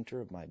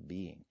center of my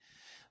being.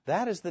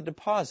 That is the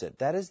deposit.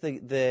 That is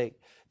the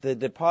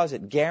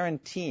deposit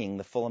guaranteeing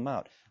the full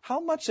amount. How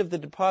much of the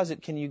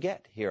deposit can you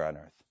get here on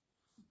earth?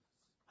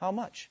 How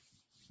much?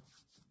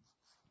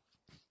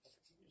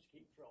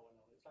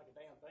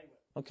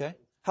 Okay.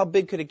 How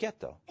big could it get,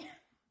 though?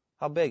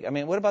 How big? I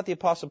mean, what about the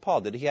Apostle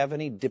Paul? Did he have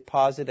any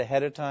deposit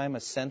ahead of time, a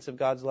sense of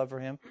God's love for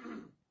him?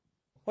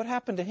 What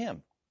happened to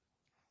him?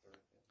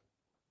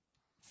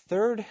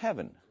 Third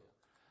heaven.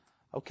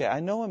 Okay, I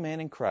know a man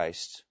in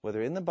Christ,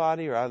 whether in the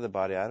body or out of the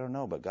body, I don't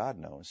know, but God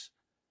knows,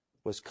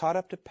 was caught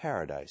up to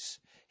paradise.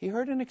 He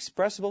heard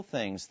inexpressible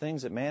things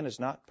that man is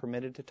not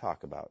permitted to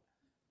talk about.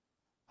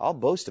 I'll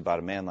boast about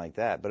a man like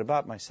that, but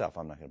about myself,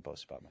 I'm not going to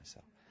boast about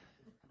myself.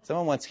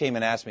 Someone once came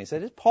and asked me,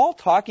 said, is Paul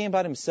talking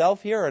about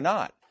himself here or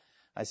not?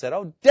 I said,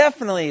 oh,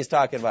 definitely he's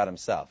talking about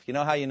himself. You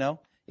know how you know?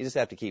 You just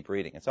have to keep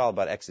reading. It's all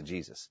about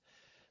exegesis.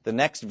 The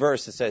next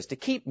verse, it says, to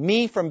keep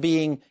me from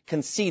being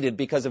conceited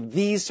because of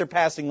these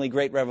surpassingly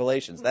great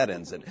revelations. That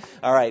ends it.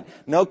 All right.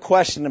 No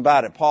question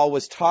about it. Paul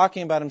was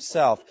talking about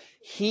himself.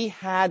 He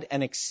had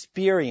an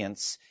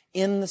experience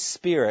in the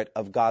Spirit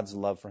of God's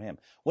love for him.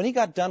 When he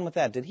got done with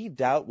that, did he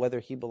doubt whether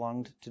he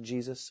belonged to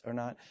Jesus or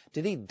not?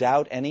 Did he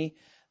doubt the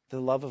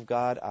love of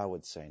God? I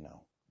would say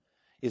no.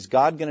 Is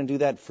God going to do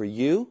that for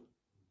you?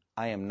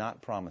 I am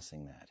not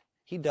promising that.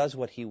 He does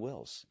what he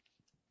wills.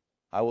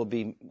 I will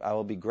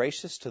be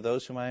gracious to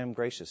those whom I am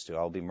gracious to.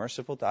 I will be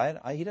merciful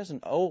to. He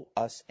doesn't owe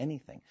us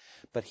anything,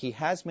 but he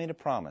has made a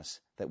promise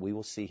that we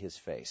will see his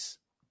face.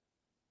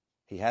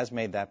 He has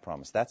made that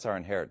promise. That's our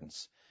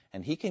inheritance,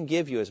 and he can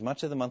give you as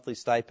much of the monthly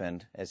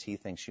stipend as he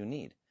thinks you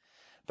need.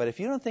 But if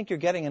you don't think you're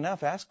getting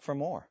enough, ask for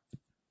more.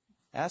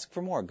 Ask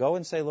for more. Go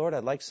and say, Lord,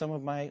 I'd like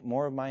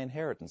more of my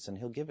inheritance, and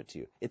he'll give it to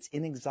you. It's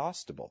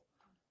inexhaustible.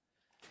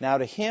 Now,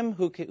 to him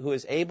who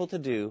is able to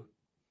do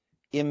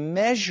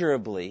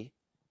immeasurably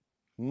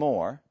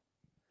more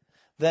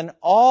than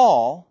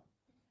all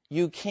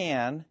you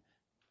can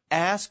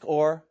ask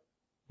or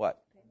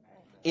what?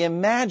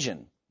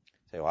 Imagine.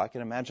 Say, well, I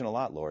can imagine a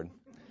lot, Lord.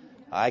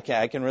 I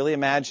can really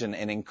imagine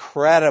an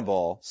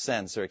incredible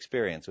sense or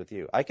experience with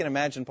you. I can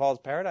imagine Paul's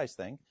paradise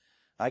thing.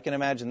 I can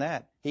imagine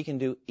that. He can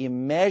do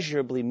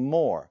immeasurably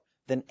more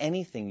than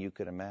anything you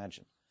could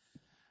imagine.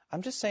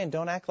 I'm just saying,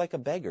 don't act like a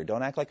beggar.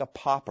 Don't act like a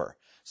pauper,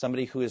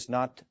 somebody who is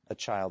not a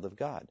child of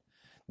God.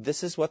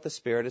 This is what the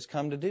Spirit has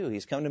come to do.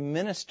 He's come to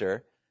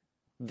minister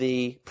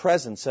the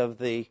presence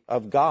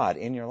of God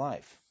in your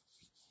life.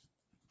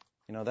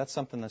 You know, that's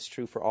something that's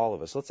true for all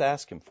of us. Let's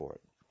ask him for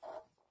it.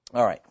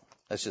 All right.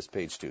 That's just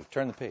page 2.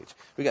 Turn the page.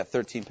 We got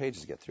 13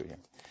 pages to get through here.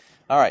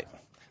 All right.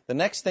 The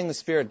next thing the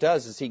Spirit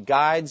does is he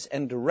guides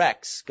and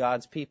directs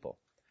God's people.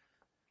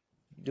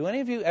 Do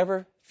any of you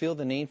ever feel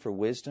the need for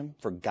wisdom,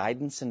 for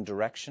guidance and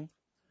direction?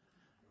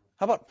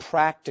 How about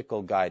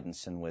practical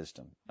guidance and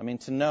wisdom? I mean,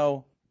 to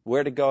know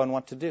where to go and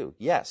what to do.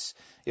 Yes,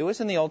 it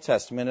was in the Old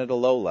Testament at a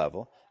low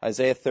level.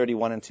 Isaiah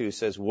 31:2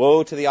 says,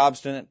 woe to the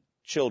obstinate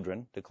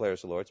children,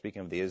 declares the Lord,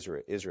 speaking of the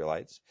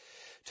Israelites,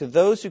 to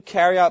those who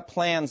carry out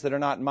plans that are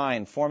not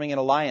mine, forming an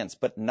alliance,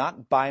 but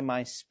not by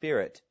my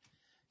Spirit,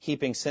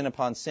 heaping sin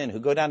upon sin, who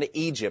go down to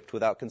Egypt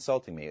without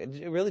consulting me.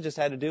 It really just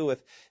had to do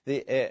with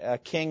a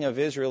king of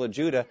Israel or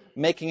Judah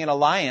making an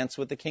alliance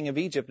with the king of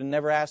Egypt and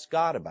never asked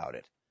God about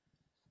it.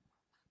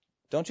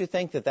 Don't you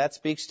think that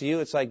speaks to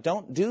you? It's like,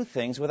 don't do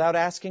things without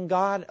asking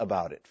God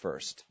about it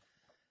first.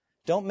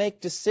 Don't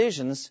make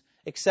decisions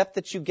except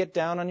that you get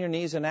down on your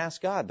knees and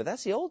ask God. But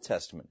that's the Old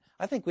Testament.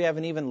 I think we have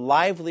an even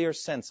livelier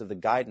sense of the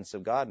guidance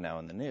of God now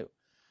in the New.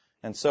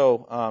 And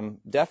so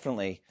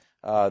definitely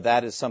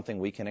that is something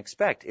we can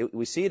expect.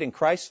 We see it in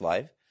Christ's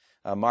life.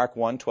 Mark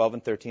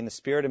 1:12-13, the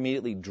Spirit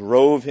immediately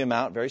drove him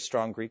out, very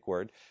strong Greek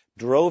word,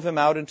 drove him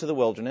out into the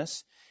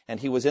wilderness, and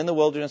he was in the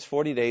wilderness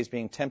 40 days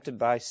being tempted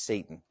by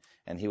Satan.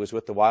 And he was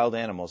with the wild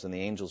animals, and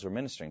the angels were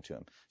ministering to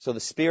him. So the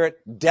Spirit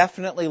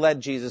definitely led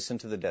Jesus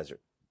into the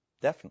desert.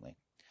 Definitely.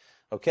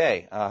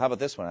 Okay, how about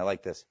this one? I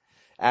like this.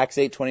 Acts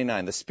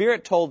 8:29. The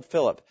Spirit told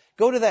Philip,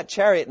 go to that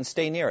chariot and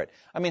stay near it.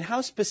 I mean,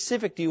 how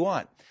specific do you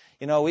want?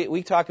 You know,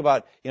 we talk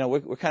about,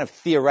 we're kind of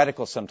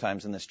theoretical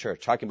sometimes in this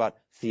church, talking about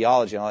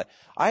theology and all that.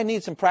 I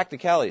need some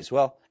practicalities.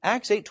 Well,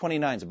 Acts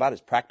 8:29 is about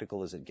as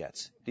practical as it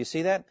gets. Do you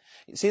see that?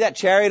 You see that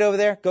chariot over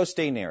there? Go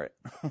stay near it.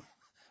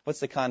 What's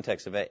the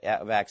context of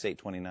Acts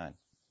 8:29?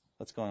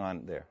 What's going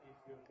on there?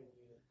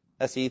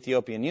 That's the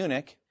Ethiopian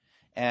eunuch.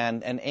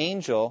 And an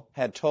angel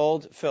had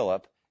told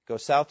Philip, go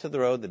south to the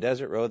road, the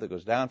desert road that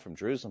goes down from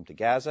Jerusalem to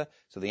Gaza.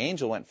 So the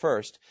angel went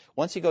first.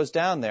 Once he goes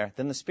down there,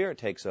 then the Spirit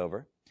takes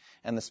over.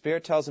 And the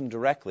Spirit tells him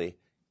directly,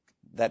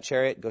 that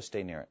chariot, go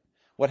stay near it.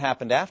 What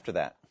happened after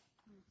that?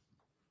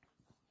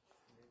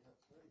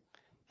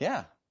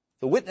 Yeah,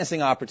 the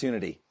witnessing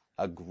opportunity.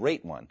 A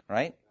great one,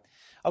 right?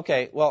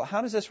 Okay, well,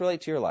 how does this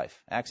relate to your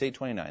life? Acts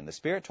 8:29. The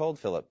Spirit told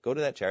Philip, go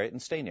to that chariot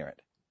and stay near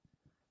it.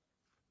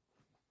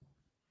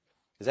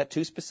 Is that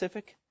too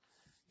specific?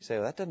 You say,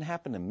 well, that doesn't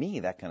happen to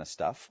me, that kind of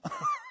stuff.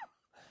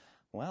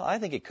 Well, I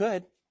think it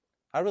could.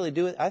 I really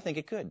do. I think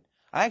it could.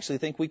 I actually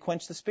think we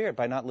quench the Spirit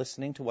by not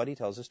listening to what He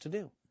tells us to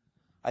do.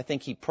 I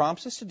think He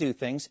prompts us to do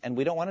things, and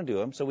we don't want to do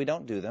them, so we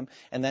don't do them,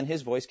 and then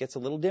His voice gets a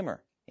little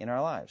dimmer in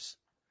our lives.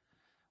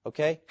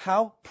 Okay?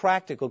 How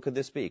practical could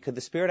this be? Could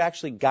the Spirit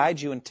actually guide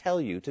you and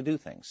tell you to do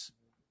things?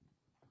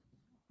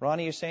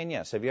 Ronnie, you're saying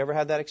yes. Have you ever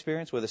had that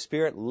experience where the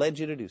Spirit led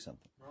you to do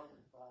something? Probably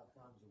 5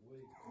 times a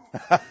week.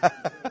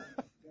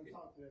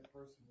 Talk to that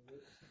person who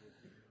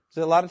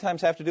Does it a lot of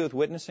times have to do with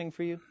witnessing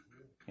for you?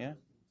 Yeah?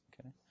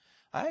 Okay.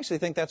 I actually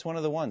think that's one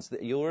of the ones,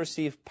 that you'll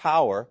receive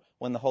power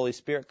when the Holy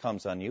Spirit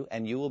comes on you,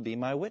 and you will be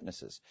my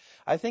witnesses.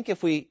 I think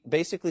if we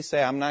basically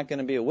say, I'm not going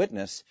to be a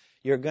witness,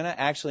 you're going to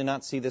actually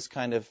not see this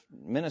kind of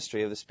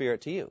ministry of the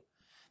Spirit to you.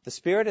 The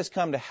Spirit has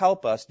come to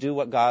help us do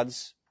what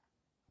God's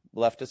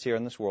left us here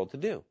in this world to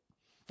do.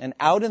 And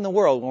out in the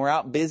world, when we're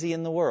out busy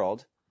in the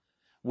world,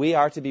 we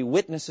are to be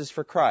witnesses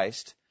for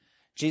Christ.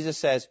 Jesus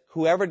says,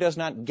 whoever does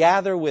not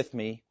gather with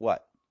me,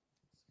 what?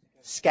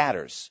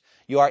 Scatters.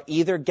 You are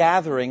either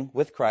gathering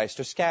with Christ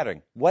or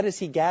scattering. What is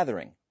He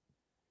gathering?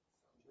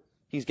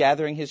 He's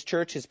gathering His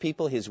church, His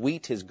people, His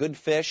wheat, His good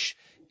fish,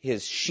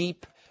 His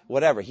sheep,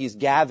 whatever. He's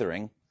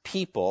gathering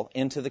people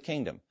into the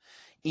kingdom.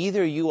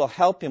 Either you will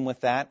help Him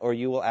with that, or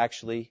you will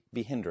actually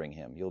be hindering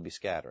Him. You'll be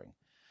scattering.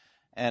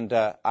 And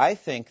I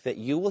think that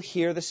you will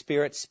hear the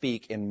Spirit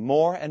speak in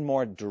more and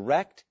more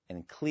direct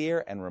and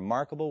clear and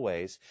remarkable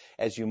ways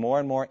as you more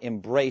and more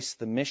embrace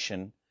the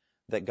mission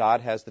that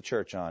God has the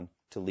church on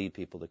to lead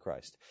people to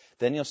Christ.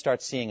 Then you'll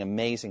start seeing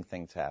amazing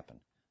things happen,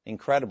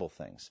 incredible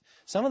things.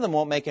 Some of them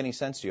won't make any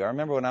sense to you. I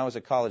remember when I was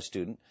a college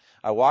student,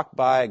 I walked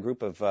by a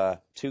group of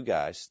two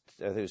guys.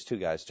 There was two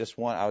guys, just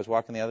one. I was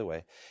walking the other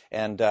way.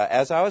 And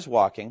as I was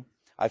walking,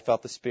 I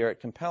felt the Spirit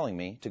compelling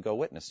me to go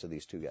witness to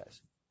these two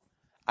guys.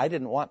 I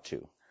didn't want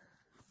to.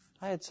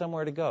 I had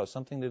somewhere to go,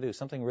 something to do,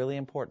 something really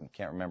important.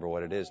 Can't remember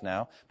what it is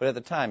now, but at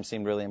the time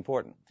seemed really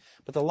important.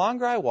 But the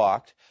longer I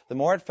walked, the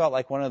more it felt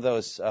like one of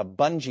those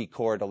bungee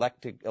cord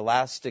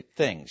elastic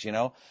things, you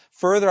know.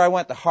 Further I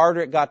went, the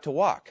harder it got to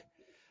walk.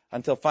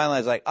 Until finally I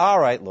was like, all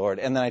right, Lord.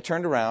 And then I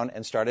turned around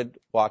and started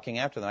walking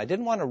after them. I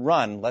didn't want to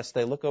run lest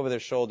they look over their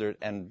shoulder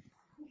and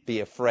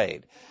be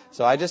afraid.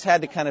 So I just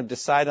had to kind of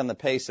decide on the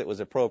pace that was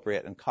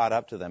appropriate and caught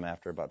up to them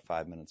after about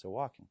 5 minutes of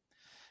walking.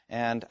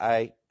 And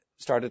I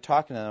started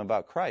talking to them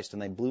about Christ,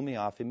 and they blew me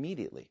off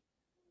immediately.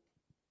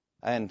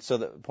 And so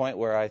the point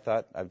where I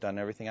thought, I've done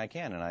everything I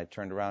can, and I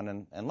turned around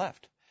and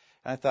left.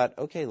 And I thought,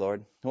 okay,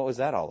 Lord, what was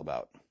that all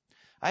about?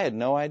 I had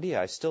no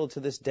idea. I still to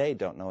this day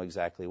don't know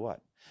exactly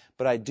what.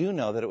 But I do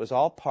know that it was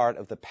all part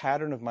of the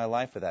pattern of my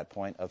life at that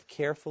point of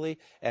carefully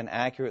and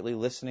accurately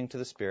listening to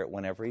the Spirit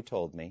whenever He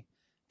told me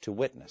to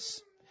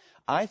witness.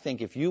 I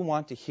think if you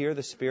want to hear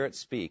the Spirit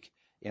speak,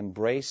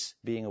 embrace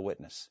being a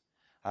witness.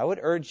 I would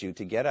urge you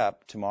to get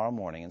up tomorrow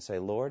morning and say,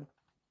 Lord,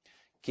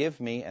 give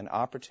me an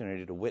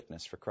opportunity to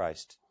witness for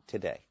Christ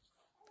today.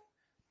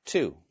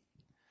 2,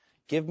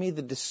 give me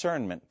the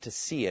discernment to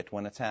see it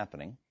when it's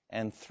happening.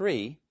 And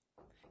 3,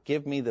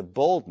 give me the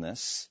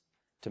boldness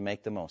to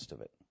make the most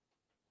of it.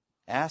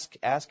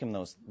 Ask Him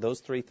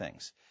those 3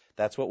 things.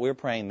 That's what we're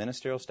praying,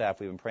 ministerial staff.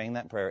 We've been praying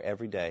that prayer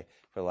every day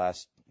for the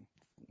last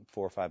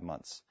 4 or 5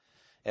 months.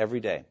 Every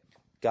day.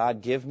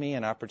 God, give me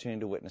an opportunity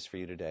to witness for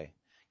you today.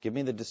 Give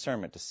me the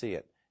discernment to see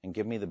it, and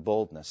give me the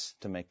boldness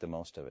to make the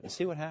most of it. And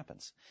see what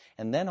happens.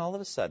 And then all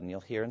of a sudden, you'll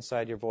hear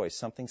inside your voice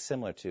something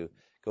similar to,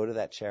 go to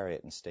that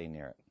chariot and stay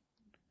near it.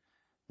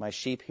 My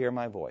sheep hear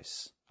my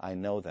voice. I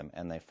know them,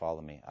 and they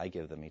follow me. I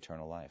give them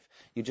eternal life.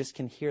 You just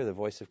can hear the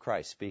voice of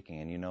Christ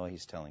speaking, and you know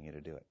He's telling you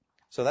to do it.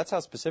 So that's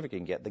how specific you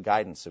can get the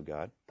guidance of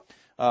God.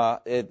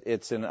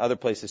 It's in other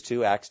places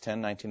too, Acts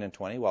 10, 19, and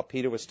 20. While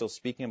Peter was still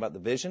speaking about the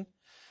vision,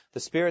 the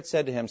Spirit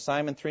said to him,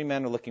 Simon, 3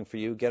 men are looking for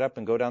you. Get up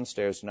and go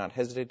downstairs. Do not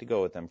hesitate to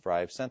go with them, for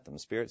I have sent them.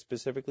 The Spirit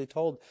specifically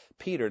told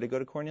Peter to go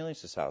to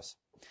Cornelius' house.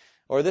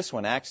 Or this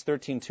one, Acts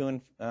 13,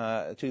 2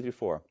 through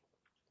 4.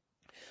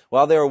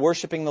 While they were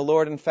worshiping the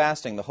Lord and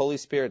fasting, the Holy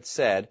Spirit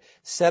said,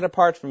 Set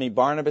apart for me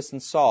Barnabas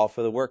and Saul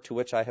for the work to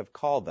which I have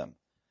called them.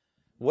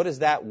 What is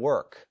that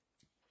work?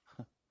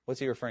 What's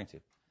He referring to?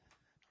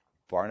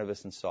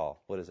 Barnabas and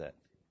Saul. What is that?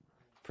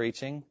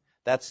 Preaching.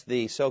 That's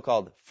the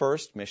so-called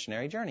first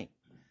missionary journey.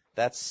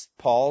 That's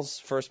Paul's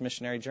first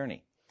missionary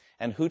journey.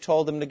 And who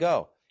told him to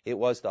go? It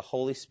was the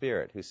Holy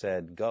Spirit who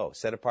said, Go,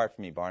 set apart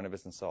for me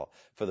Barnabas and Saul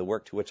for the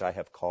work to which I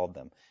have called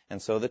them.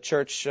 And so the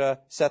church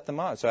set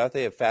them on. So after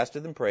they had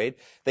fasted and prayed,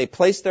 they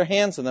placed their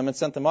hands on them and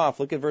sent them off.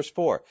 Look at verse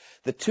 4.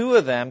 The 2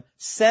 of them,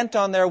 sent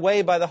on their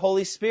way by the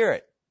Holy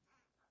Spirit.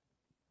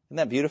 Isn't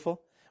that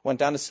beautiful? Went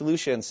down to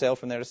Seleucia and sailed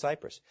from there to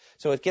Cyprus.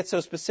 So it gets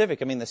so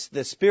specific. I mean,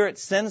 the Spirit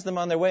sends them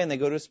on their way, and they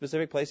go to a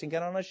specific place and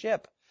get on a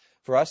ship.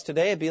 For us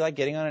today, it'd be like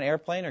getting on an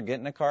airplane or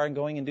getting in a car and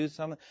going and do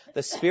something.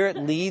 The Spirit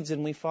leads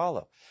and we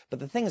follow. But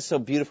the thing that's so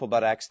beautiful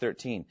about Acts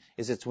 13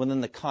 is it's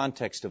within the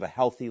context of a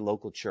healthy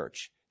local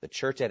church, the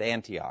church at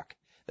Antioch,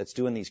 that's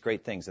doing these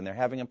great things. And they're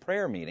having a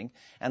prayer meeting,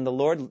 and the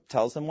Lord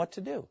tells them what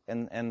to do.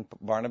 And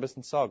Barnabas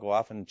and Saul go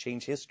off and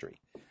change history.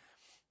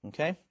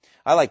 Okay?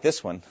 I like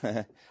this one.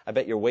 I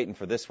bet you're waiting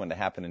for this one to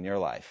happen in your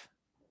life.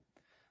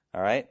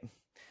 All right?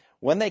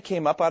 When they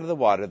came up out of the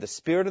water, the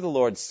Spirit of the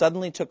Lord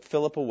suddenly took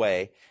Philip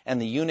away,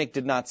 and the eunuch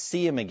did not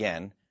see him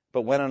again,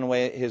 but went on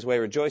his way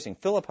rejoicing.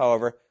 Philip,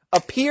 however,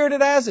 appeared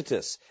at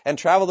Azotus and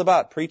traveled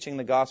about preaching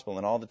the gospel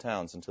in all the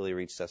towns until he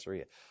reached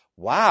Caesarea.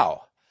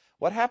 Wow!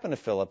 What happened to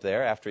Philip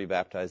there after he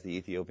baptized the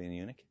Ethiopian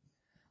eunuch?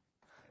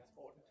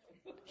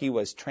 He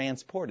was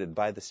transported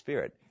by the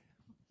Spirit.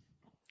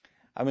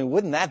 I mean,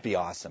 wouldn't that be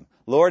awesome?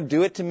 Lord,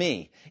 do it to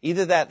me.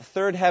 Either that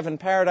third heaven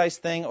paradise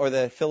thing or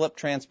the Philip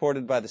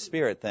transported by the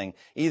Spirit thing.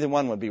 Either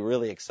one would be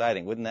really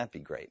exciting. Wouldn't that be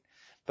great?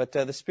 But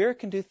the Spirit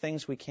can do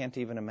things we can't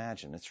even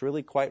imagine. It's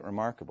really quite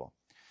remarkable.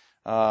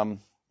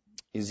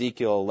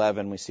 Ezekiel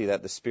 11, we see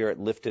that the Spirit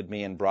lifted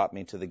me and brought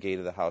me to the gate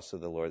of the house of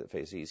the Lord that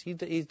faces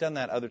east. He's done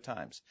that other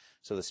times.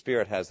 So the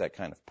Spirit has that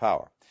kind of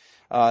power.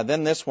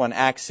 Then this one,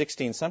 Acts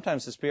 16,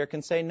 sometimes the Spirit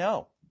can say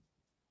no.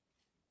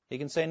 He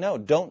can say, no,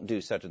 don't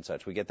do such and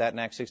such. We get that in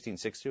Acts 16,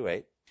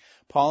 6-8.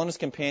 Paul and his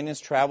companions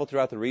traveled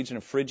throughout the region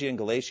of Phrygia and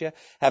Galatia,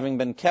 having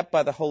been kept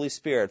by the Holy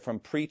Spirit from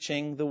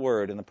preaching the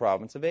word in the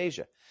province of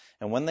Asia.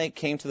 And when they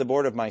came to the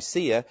border of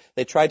Mysia,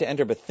 they tried to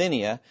enter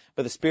Bithynia,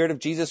 but the Spirit of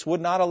Jesus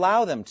would not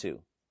allow them to.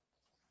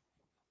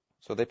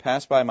 So they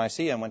passed by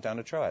Mysia and went down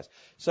to Troas.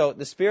 So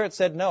the Spirit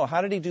said no.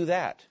 How did he do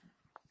that?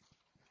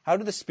 How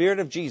did the Spirit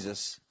of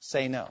Jesus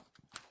say no?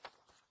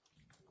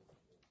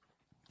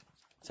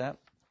 What's that?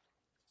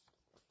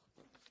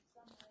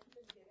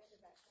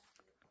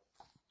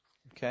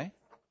 Okay.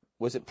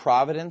 Was it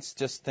providence?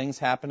 Just things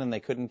happened and they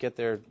couldn't get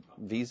their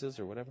visas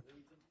or whatever?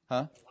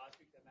 Huh?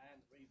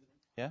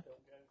 Yeah.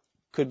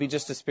 Could be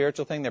just a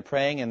spiritual thing. They're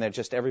praying and they're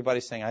just,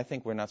 everybody's saying, I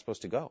think we're not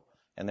supposed to go.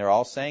 And they're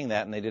all saying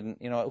that and they didn't,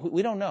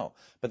 we don't know.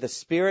 But the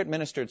Spirit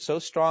ministered so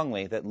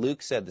strongly that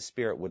Luke said the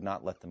Spirit would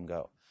not let them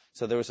go.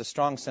 So there was a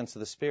strong sense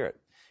of the Spirit.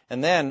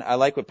 And then I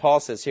like what Paul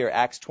says here,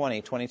 Acts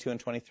 20, 22 and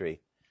 23.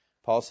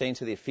 Paul saying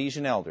to the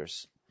Ephesian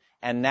elders,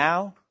 and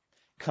now,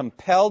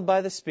 compelled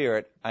by the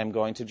Spirit, I'm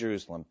going to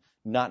Jerusalem,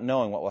 not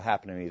knowing what will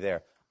happen to me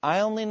there. I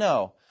only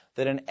know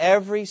that in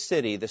every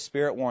city the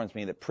Spirit warns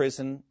me that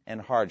prison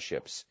and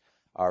hardships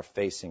are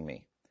facing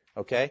me.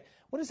 Okay?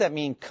 What does that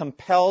mean?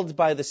 Compelled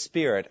by the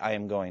Spirit, I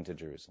am going to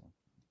Jerusalem.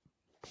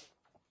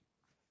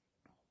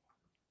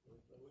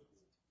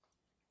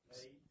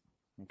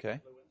 Okay?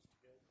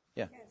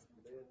 Yeah.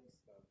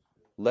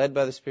 Led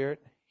by the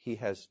Spirit, he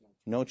has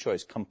no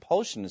choice.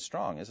 Compulsion is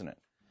strong, isn't it?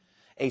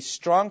 A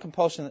strong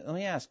compulsion. Let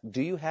me ask,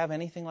 do you have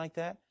anything like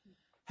that?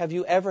 Have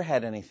you ever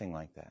had anything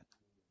like that?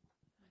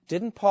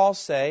 Didn't Paul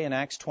say in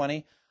Acts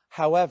 20,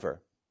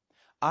 however,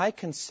 I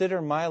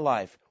consider my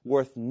life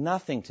worth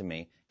nothing to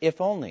me,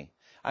 if only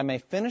I may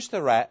finish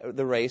the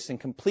race and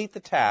complete the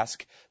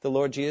task the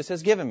Lord Jesus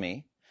has given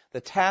me,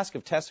 the task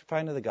of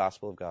testifying to the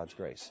gospel of God's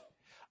grace.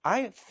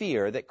 I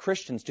fear that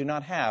Christians do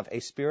not have a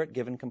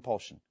Spirit-given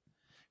compulsion.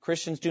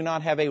 Christians do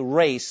not have a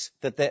race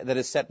that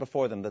is set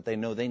before them that they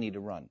know they need to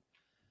run.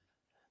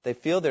 They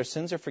feel their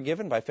sins are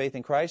forgiven by faith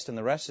in Christ, and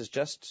the rest is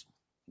just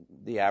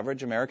the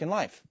average American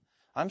life.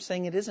 I'm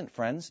saying it isn't,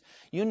 friends.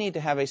 You need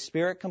to have a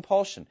Spirit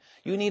compulsion.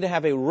 You need to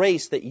have a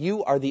race that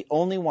you are the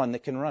only one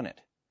that can run it.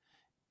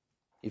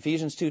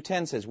 Ephesians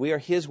 2:10 says, we are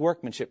His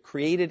workmanship,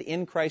 created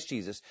in Christ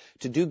Jesus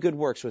to do good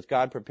works which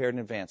God prepared in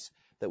advance,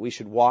 that we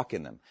should walk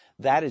in them.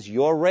 That is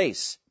your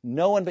race.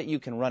 No one but you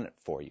can run it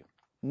for you.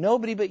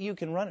 Nobody but you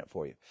can run it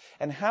for you.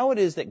 And how it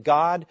is that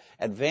God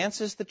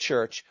advances the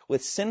church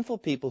with sinful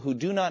people who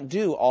do not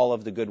do all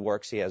of the good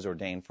works He has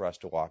ordained for us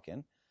to walk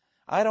in,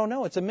 I don't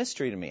know. It's a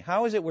mystery to me.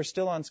 How is it we're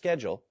still on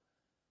schedule,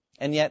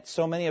 and yet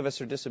so many of us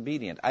are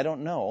disobedient? I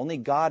don't know. Only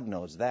God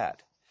knows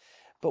that.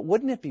 But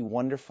wouldn't it be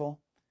wonderful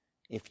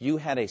if you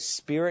had a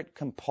Spirit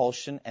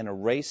compulsion and a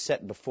race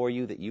set before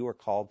you that you are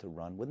called to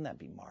run? Wouldn't that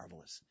be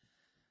marvelous?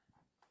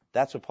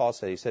 That's what Paul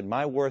said. He said,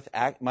 my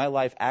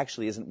life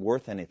actually isn't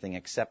worth anything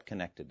except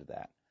connected to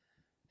that.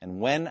 And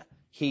when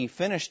he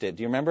finished it,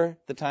 do you remember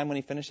the time when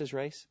he finished his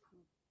race? Do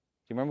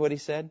you remember what he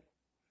said?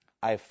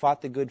 I have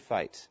fought the good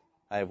fight.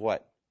 I have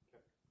what?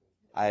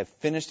 I have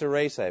finished the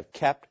race. I have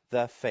kept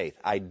the faith.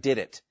 I did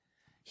it.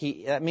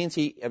 That means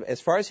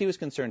as far as he was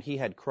concerned, he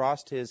had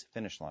crossed his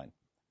finish line.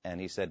 And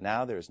he said,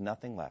 now there is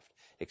nothing left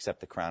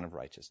except the crown of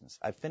righteousness.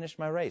 I've finished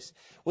my race.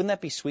 Wouldn't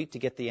that be sweet to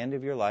get the end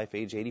of your life,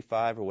 age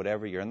 85 or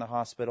whatever, you're in the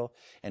hospital,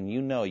 and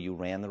you know you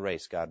ran the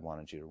race God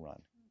wanted you to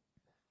run?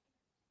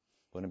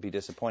 Wouldn't it be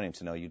disappointing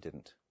to know you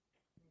didn't,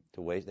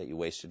 that you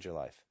wasted your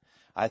life?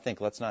 I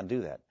think let's not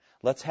do that.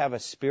 Let's have a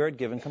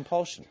Spirit-given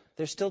compulsion.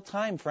 There's still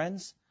time,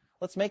 friends.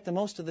 Let's make the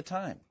most of the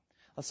time.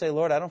 Let's say,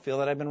 Lord, I don't feel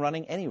that I've been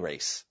running any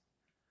race.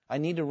 I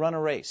need to run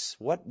a race.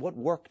 What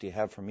work do you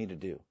have for me to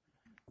do?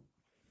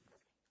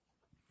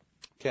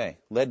 Okay,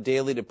 led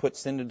daily to put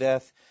sin to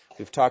death.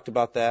 We've talked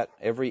about that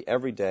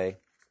every day.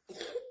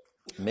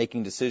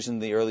 Making decisions in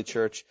the early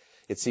church.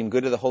 It seemed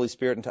good to the Holy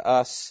Spirit and to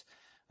us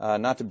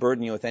not to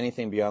burden you with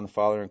anything beyond the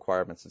following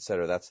requirements,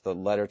 etc. That's the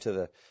letter to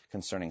the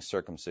concerning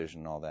circumcision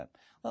and all that.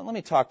 Let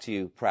me talk to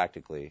you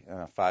practically,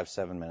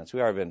 5-7 minutes.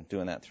 We've already been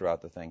doing that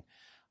throughout the thing.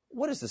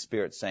 What is the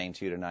Spirit saying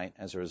to you tonight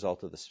as a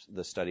result of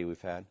the study we've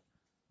had?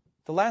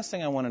 The last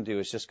thing I want to do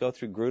is just go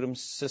through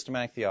Grudem's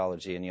systematic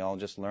theology and you all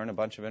just learn a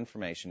bunch of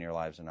information. Your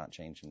lives are not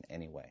changed in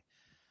any way.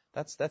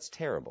 That's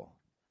terrible.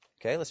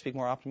 Okay, let's speak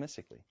more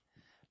optimistically.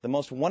 The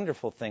most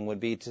wonderful thing would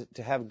be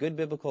to have good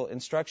biblical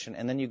instruction,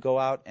 and then you go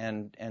out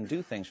and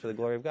do things for the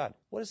glory of God.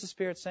 What is the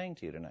Spirit saying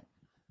to you tonight?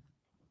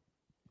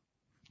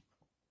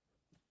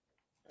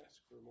 Ask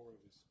for more of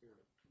His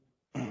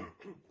Spirit.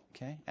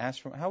 Okay,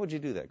 ask for. How would you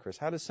do that, Chris?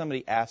 How does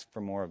somebody ask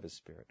for more of His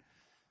Spirit?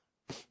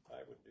 I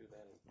would do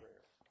that in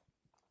prayer.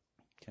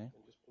 Okay.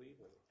 And just plead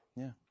with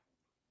Him.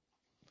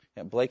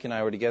 Yeah, Blake and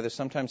I were together.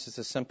 Sometimes it's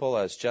as simple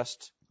as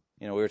just,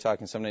 we were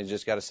talking, somebody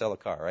just got to sell a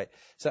car, right?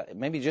 So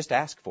maybe just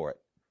ask for it.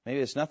 Maybe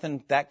it's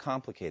nothing that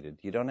complicated.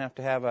 You don't have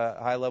to have a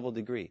high-level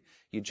degree.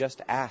 You just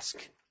ask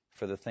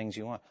for the things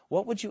you want.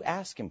 What would you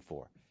ask Him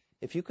for?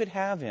 If you could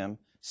have Him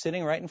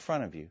sitting right in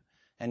front of you,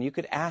 and you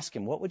could ask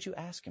Him, what would you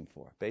ask Him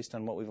for, based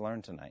on what we've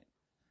learned tonight?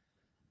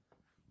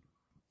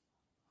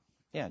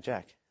 Yeah,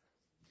 Jack.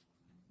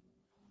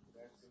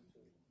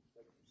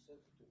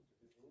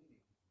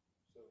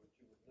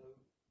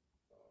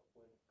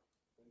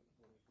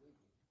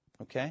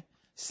 Okay.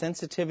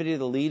 Sensitivity to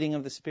the leading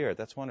of the Spirit.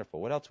 That's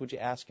wonderful. What else would you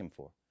ask Him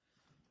for?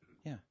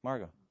 Yeah,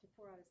 Margot. To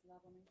pour out His love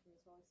on me through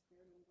His Holy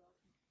Spirit and indwelling.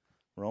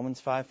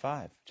 Romans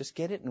 5:5. Just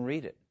get it and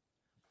read it.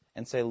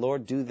 And say,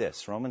 Lord, do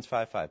this. Romans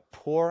 5:5.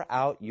 Pour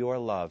out your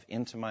love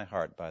into my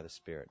heart by the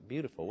Spirit.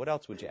 Beautiful. What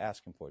else would you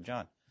ask Him for?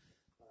 John.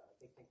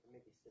 Big thing for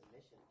maybe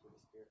submission to the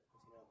Spirit,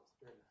 because the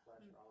Spirit and the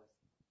flesh are always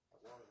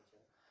at war with each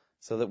other.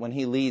 So that when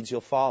He leads,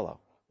 you'll follow.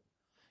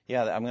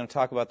 Yeah, I'm going to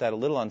talk about that a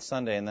little on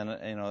Sunday, and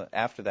then,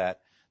 after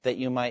that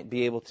you might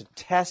be able to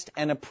test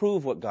and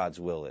approve what God's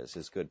will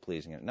is good,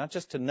 pleasing Him. Not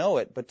just to know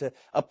it, but to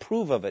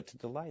approve of it, to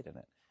delight in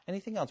it.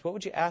 Anything else? What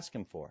would you ask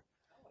Him for?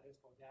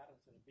 Guidance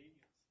and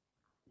obedience.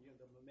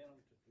 The momentum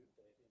to do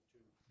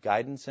that.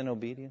 Guidance and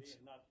obedience?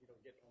 Not,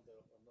 get on the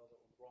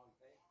wrong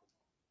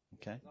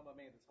path. Okay. Some of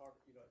me, it's hard,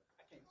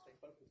 I can't stay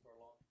focused for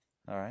long.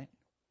 All right.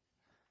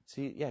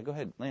 See, yeah, go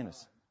ahead,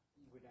 Landis.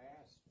 You would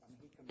ask,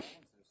 He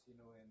commands us,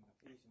 in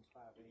Ephesians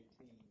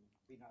 5:18,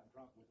 be not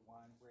drunk with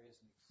wine whereas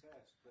in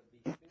excess, but be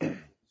filled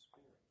with the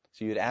Spirit.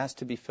 So you'd ask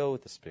to be filled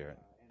with the Spirit.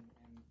 And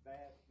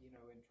that, in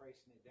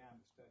tracing it down,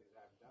 the studies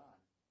I've done,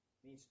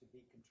 needs to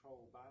be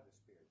controlled by the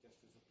Spirit. Just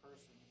as a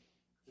person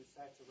who's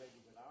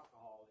saturated with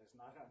alcohol is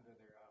not under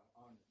their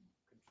own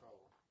control.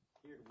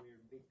 Here we're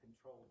being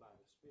controlled by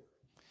the Spirit.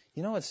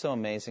 You know what's so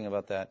amazing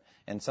about that?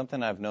 And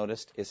something I've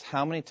noticed is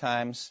how many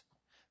times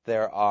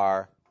there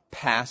are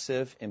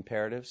passive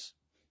imperatives.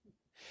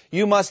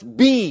 You must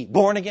be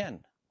born again.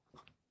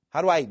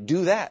 How do I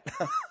do that?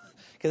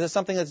 Because it's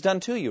something that's done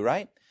to you,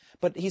 right?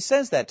 But He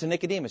says that to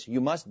Nicodemus.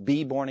 You must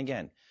be born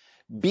again.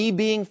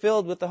 Being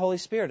filled with the Holy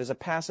Spirit is a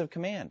passive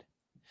command.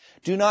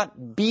 Do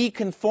not be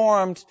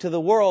conformed to the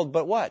world,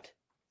 but what?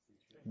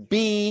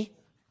 Be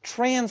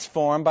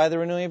transformed by the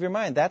renewing of your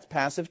mind. That's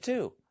passive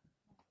too.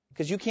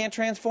 Because you can't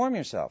transform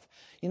yourself.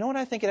 You know what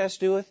I think it has to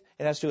do with?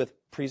 It has to do with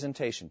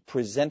presentation.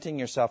 Presenting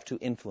yourself to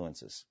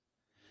influences.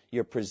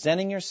 You're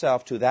presenting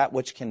yourself to that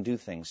which can do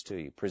things to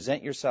you.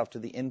 Present yourself to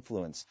the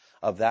influence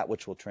of that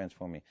which will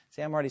transform you.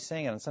 See, I'm already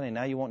saying it on Sunday.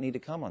 Now you won't need to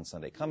come on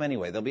Sunday. Come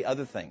anyway. There'll be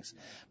other things.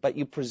 But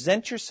you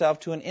present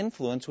yourself to an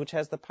influence which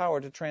has the power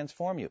to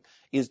transform you.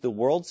 Is the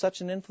world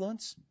such an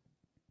influence?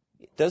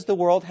 Does the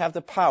world have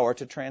the power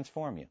to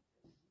transform you?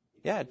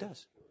 Yeah, it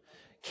does.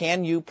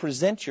 Can you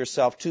present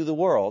yourself to the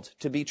world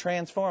to be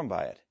transformed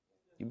by it?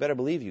 You better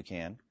believe you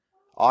can.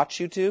 Ought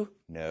you to?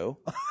 No.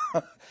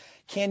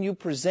 Can you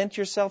present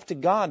yourself to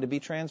God to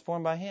be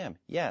transformed by Him?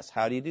 Yes.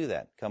 How do you do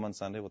that? Come on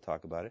Sunday, we'll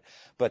talk about it.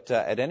 But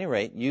at any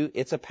rate,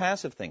 it's a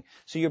passive thing.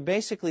 So you're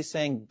basically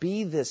saying,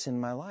 be this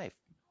in my life.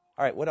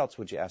 All right, what else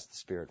would you ask the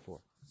Spirit for?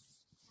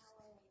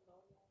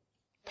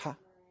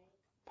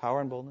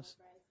 Power and boldness?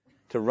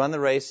 To run the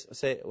race.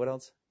 Say, what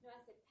else? No, I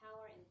said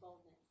power and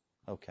boldness.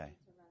 Okay.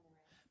 To run the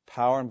race.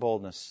 Power and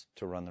boldness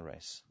to run the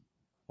race.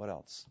 What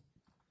else?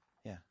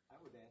 Yeah. I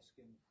would ask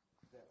Him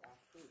that I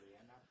truly,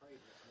 and I pray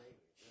this daily,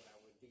 that I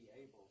would be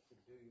able to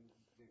do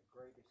the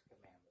greatest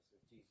commandments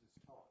that Jesus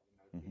taught.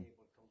 Be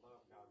able to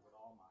love God with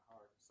all my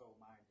heart, soul,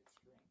 mind, and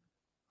strength,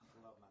 and to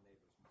love my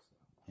neighbors myself.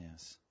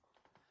 Yes.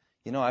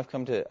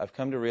 I've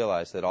come to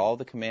realize that all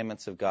the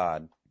commandments of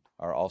God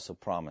are also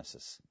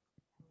promises.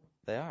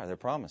 They are. They're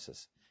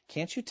promises.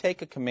 Can't you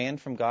take a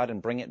command from God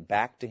and bring it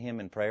back to Him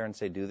in prayer and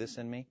say, do this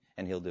in me,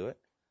 and He'll do it?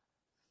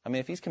 I mean,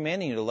 if He's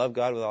commanding you to love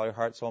God with all your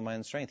heart, soul, mind,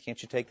 and strength,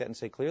 can't you take that and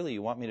say, clearly,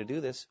 you want me to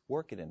do this,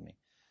 work it in me?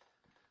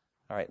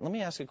 All right, let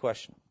me ask a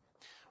question.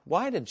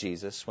 Why did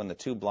Jesus, when the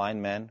two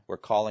blind men were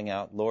calling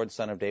out, Lord,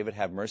 Son of David,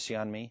 have mercy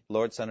on me,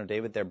 Lord, Son of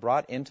David, they're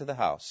brought into the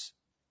house.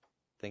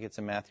 I think it's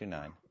in Matthew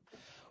 9.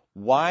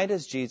 Why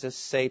does Jesus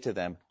say to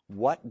them,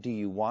 what do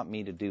you want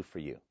me to do for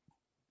you?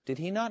 Did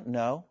He not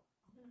know?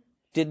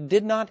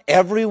 Did not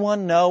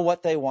everyone know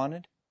what they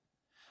wanted?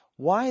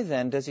 Why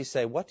then does He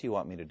say, what do you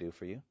want me to do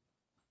for you?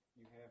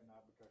 You have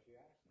not because you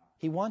ask not.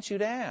 He wants you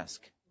to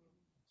ask.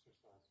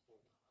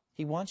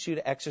 He wants you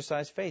to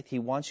exercise faith. He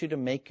wants you to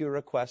make your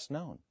request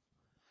known.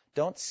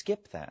 Don't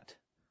skip that.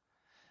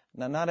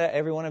 Now, not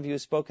every one of you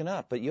has spoken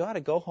up, but you ought to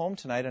go home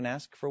tonight and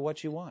ask for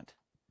what you want.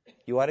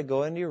 You ought to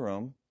go into your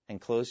room and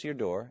close your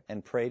door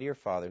and pray to your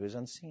Father who's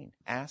unseen.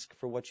 Ask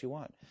for what you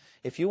want.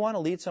 If you want to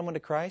lead someone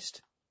to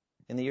Christ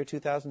in the year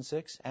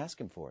 2006,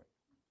 ask Him for it.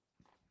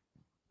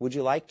 Would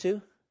you like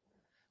to?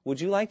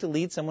 Would you like to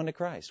lead someone to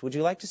Christ? Would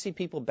you like to see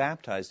people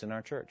baptized in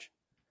our church?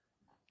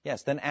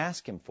 Yes, then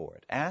ask Him for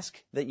it.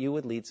 Ask that you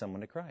would lead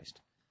someone to Christ.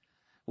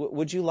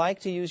 Would you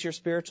like to use your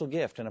spiritual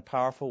gift in a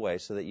powerful way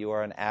so that you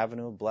are an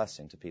avenue of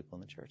blessing to people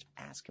in the church?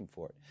 Ask Him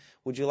for it.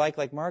 Would you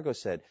like Margot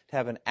said, to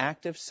have an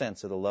active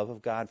sense of the love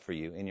of God for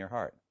you in your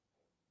heart?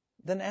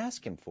 Then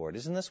ask Him for it.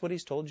 Isn't this what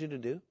He's told you to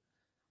do?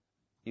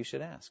 You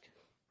should ask.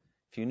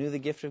 If you knew the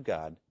gift of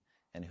God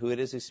and who it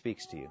is who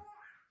speaks to you,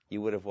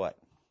 you would have what?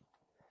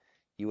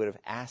 You would have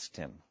asked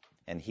Him,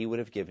 and He would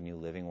have given you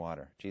living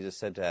water. Jesus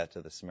said that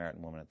to the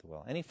Samaritan woman at the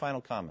well. Any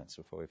final comments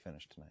before we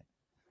finish tonight?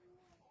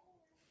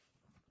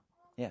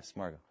 Yes,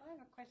 Margot. I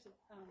have a question.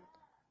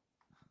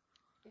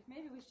 If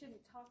maybe we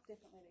shouldn't talk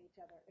differently to each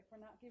other, if we're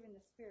not giving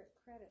the Spirit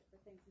credit for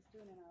things He's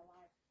doing in our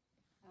life.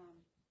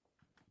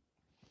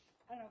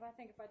 I don't know,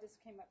 if I just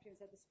came up to you and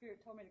said, the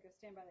Spirit told me to go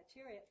stand by the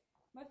chariot,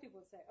 most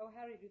people would say, oh,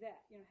 how did you do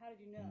that? How did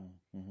you know?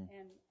 Mm-hmm.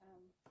 And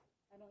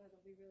I don't know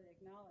that we really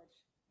acknowledge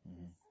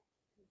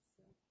his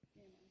acting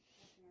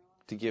in our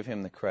lives. To give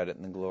Him the credit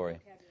and the glory.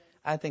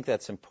 I think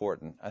that's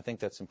important.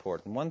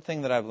 One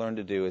thing that I've learned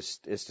to do is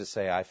to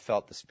say, I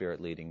felt the Spirit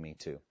leading me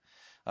too.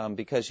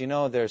 Because,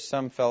 there's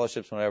some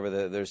fellowships,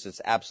 whatever, there's this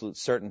absolute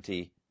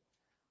certainty,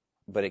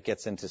 but it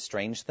gets into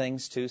strange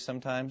things too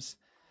sometimes.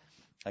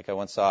 Like I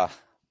once saw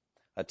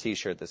a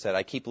T-shirt that said,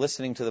 I keep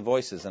listening to the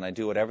voices and I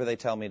do whatever they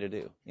tell me to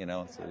do.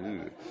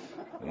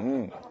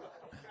 So,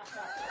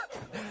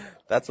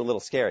 that's a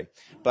little scary.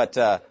 But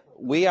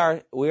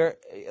we're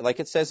like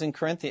it says in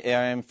 1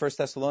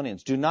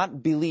 Thessalonians, do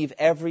not believe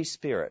every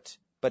spirit,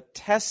 but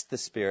test the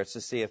spirits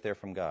to see if they're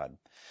from God.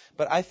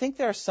 But I think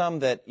there are some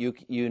that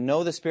you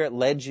know the Spirit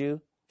led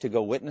you to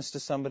go witness to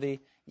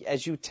somebody.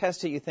 As you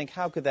test it, you think,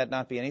 how could that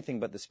not be anything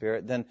but the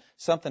Spirit? Then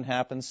something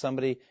happens,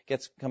 somebody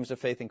comes to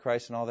faith in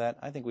Christ and all that.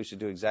 I think we should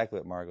do exactly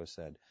what Margot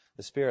said.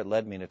 The Spirit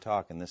led me to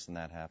talk and this and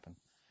that happened.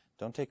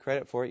 Don't take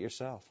credit for it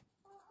yourself.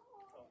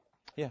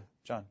 Yeah,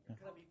 John. Can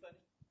I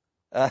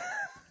be funny?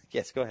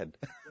 Yes, go ahead.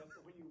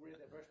 When you read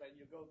that verse, right,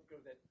 you go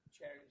to that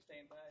chariot and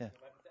stand by. Yeah.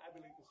 I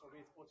believe this will be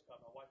a sports car.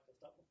 My wife just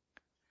stopped me.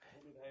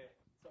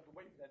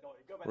 Waiting for that noise.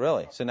 Go back.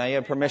 Really? So now you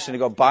have permission to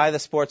go buy the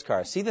sports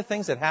car. See the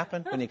things that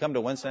happen when you come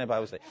to Wednesday night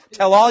Bible study.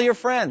 Tell all your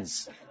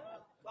friends.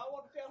 I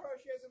want to tell her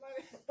she has the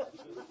money.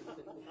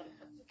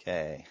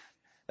 Okay.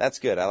 That's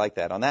good. I like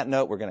that. On that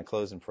note, we're going to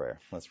close in prayer.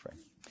 Let's pray.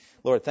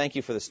 Lord, thank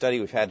you for the study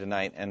we've had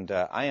tonight. And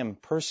I am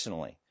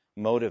personally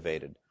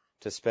motivated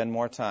to spend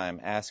more time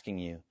asking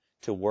you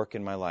to work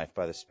in my life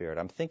by the Spirit.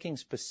 I'm thinking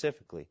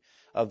specifically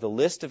of the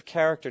list of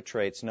character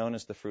traits known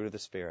as the fruit of the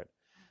Spirit,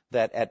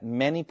 that at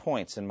many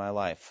points in my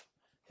life,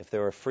 if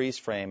there were a freeze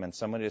frame and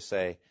somebody to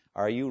say,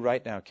 are you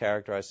right now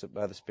characterized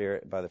by the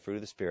Spirit, by the fruit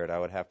of the Spirit, I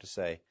would have to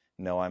say,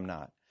 no, I'm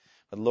not.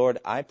 But Lord,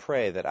 I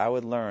pray that I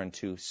would learn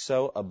to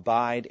so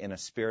abide in a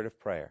spirit of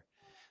prayer,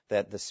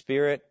 that the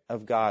Spirit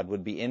of God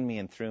would be in me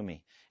and through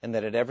me, and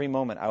that at every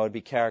moment I would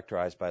be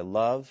characterized by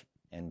love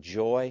and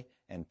joy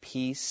and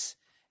peace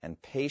and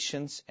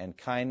patience and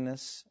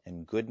kindness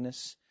and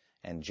goodness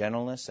and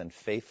gentleness and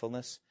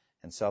faithfulness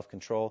and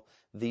self-control.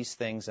 These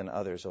things and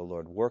others, O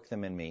Lord, work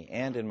them in me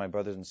and in my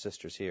brothers and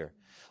sisters here.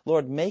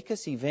 Lord, make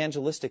us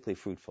evangelistically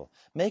fruitful.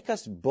 Make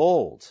us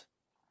bold.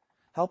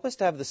 Help us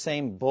to have the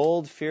same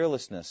bold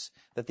fearlessness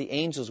that the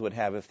angels would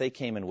have if they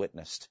came and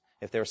witnessed.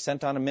 If they were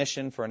sent on a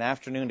mission for an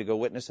afternoon to go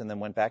witness and then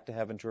went back to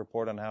heaven to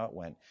report on how it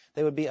went,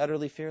 they would be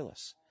utterly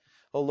fearless.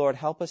 O Lord,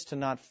 help us to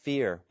not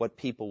fear what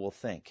people will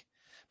think,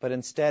 but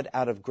instead,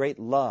 out of great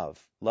love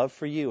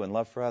for you and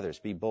love for others,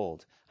 be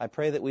bold. I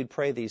pray that we'd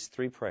pray these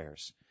three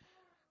prayers.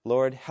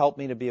 Lord, help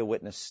me to be a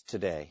witness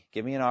today.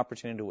 Give me an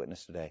opportunity to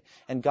witness today.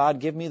 And God,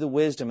 give me the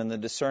wisdom and the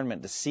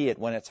discernment to see it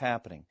when it's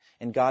happening.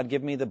 And God,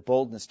 give me the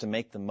boldness to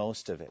make the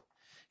most of it.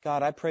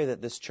 God, I pray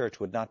that this church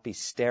would not be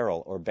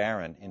sterile or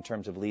barren in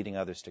terms of leading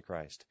others to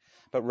Christ,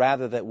 but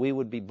rather that we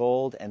would be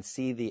bold and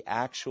see the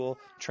actual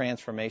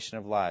transformation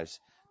of lives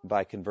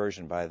by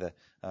conversion, by the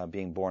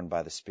being born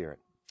by the Spirit.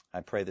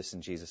 I pray this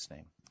in Jesus'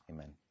 name.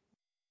 Amen.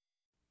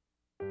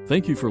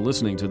 Thank you for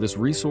listening to this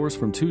resource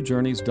from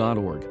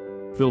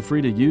twojourneys.org. Feel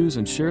free to use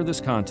and share this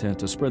content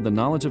to spread the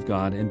knowledge of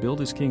God and build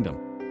His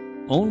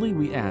kingdom. Only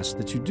we ask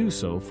that you do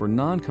so for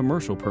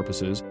non-commercial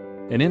purposes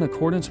and in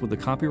accordance with the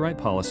copyright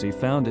policy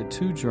found at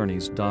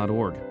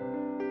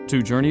twojourneys.org.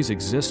 Two Journeys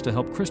exists to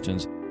help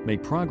Christians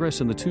make progress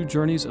in the two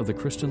journeys of the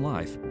Christian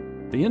life,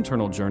 the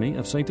internal journey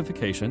of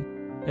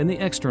sanctification and the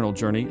external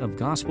journey of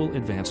gospel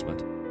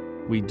advancement.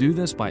 We do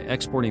this by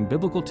exporting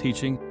biblical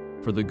teaching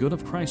for the good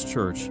of Christ's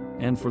church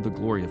and for the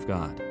glory of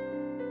God.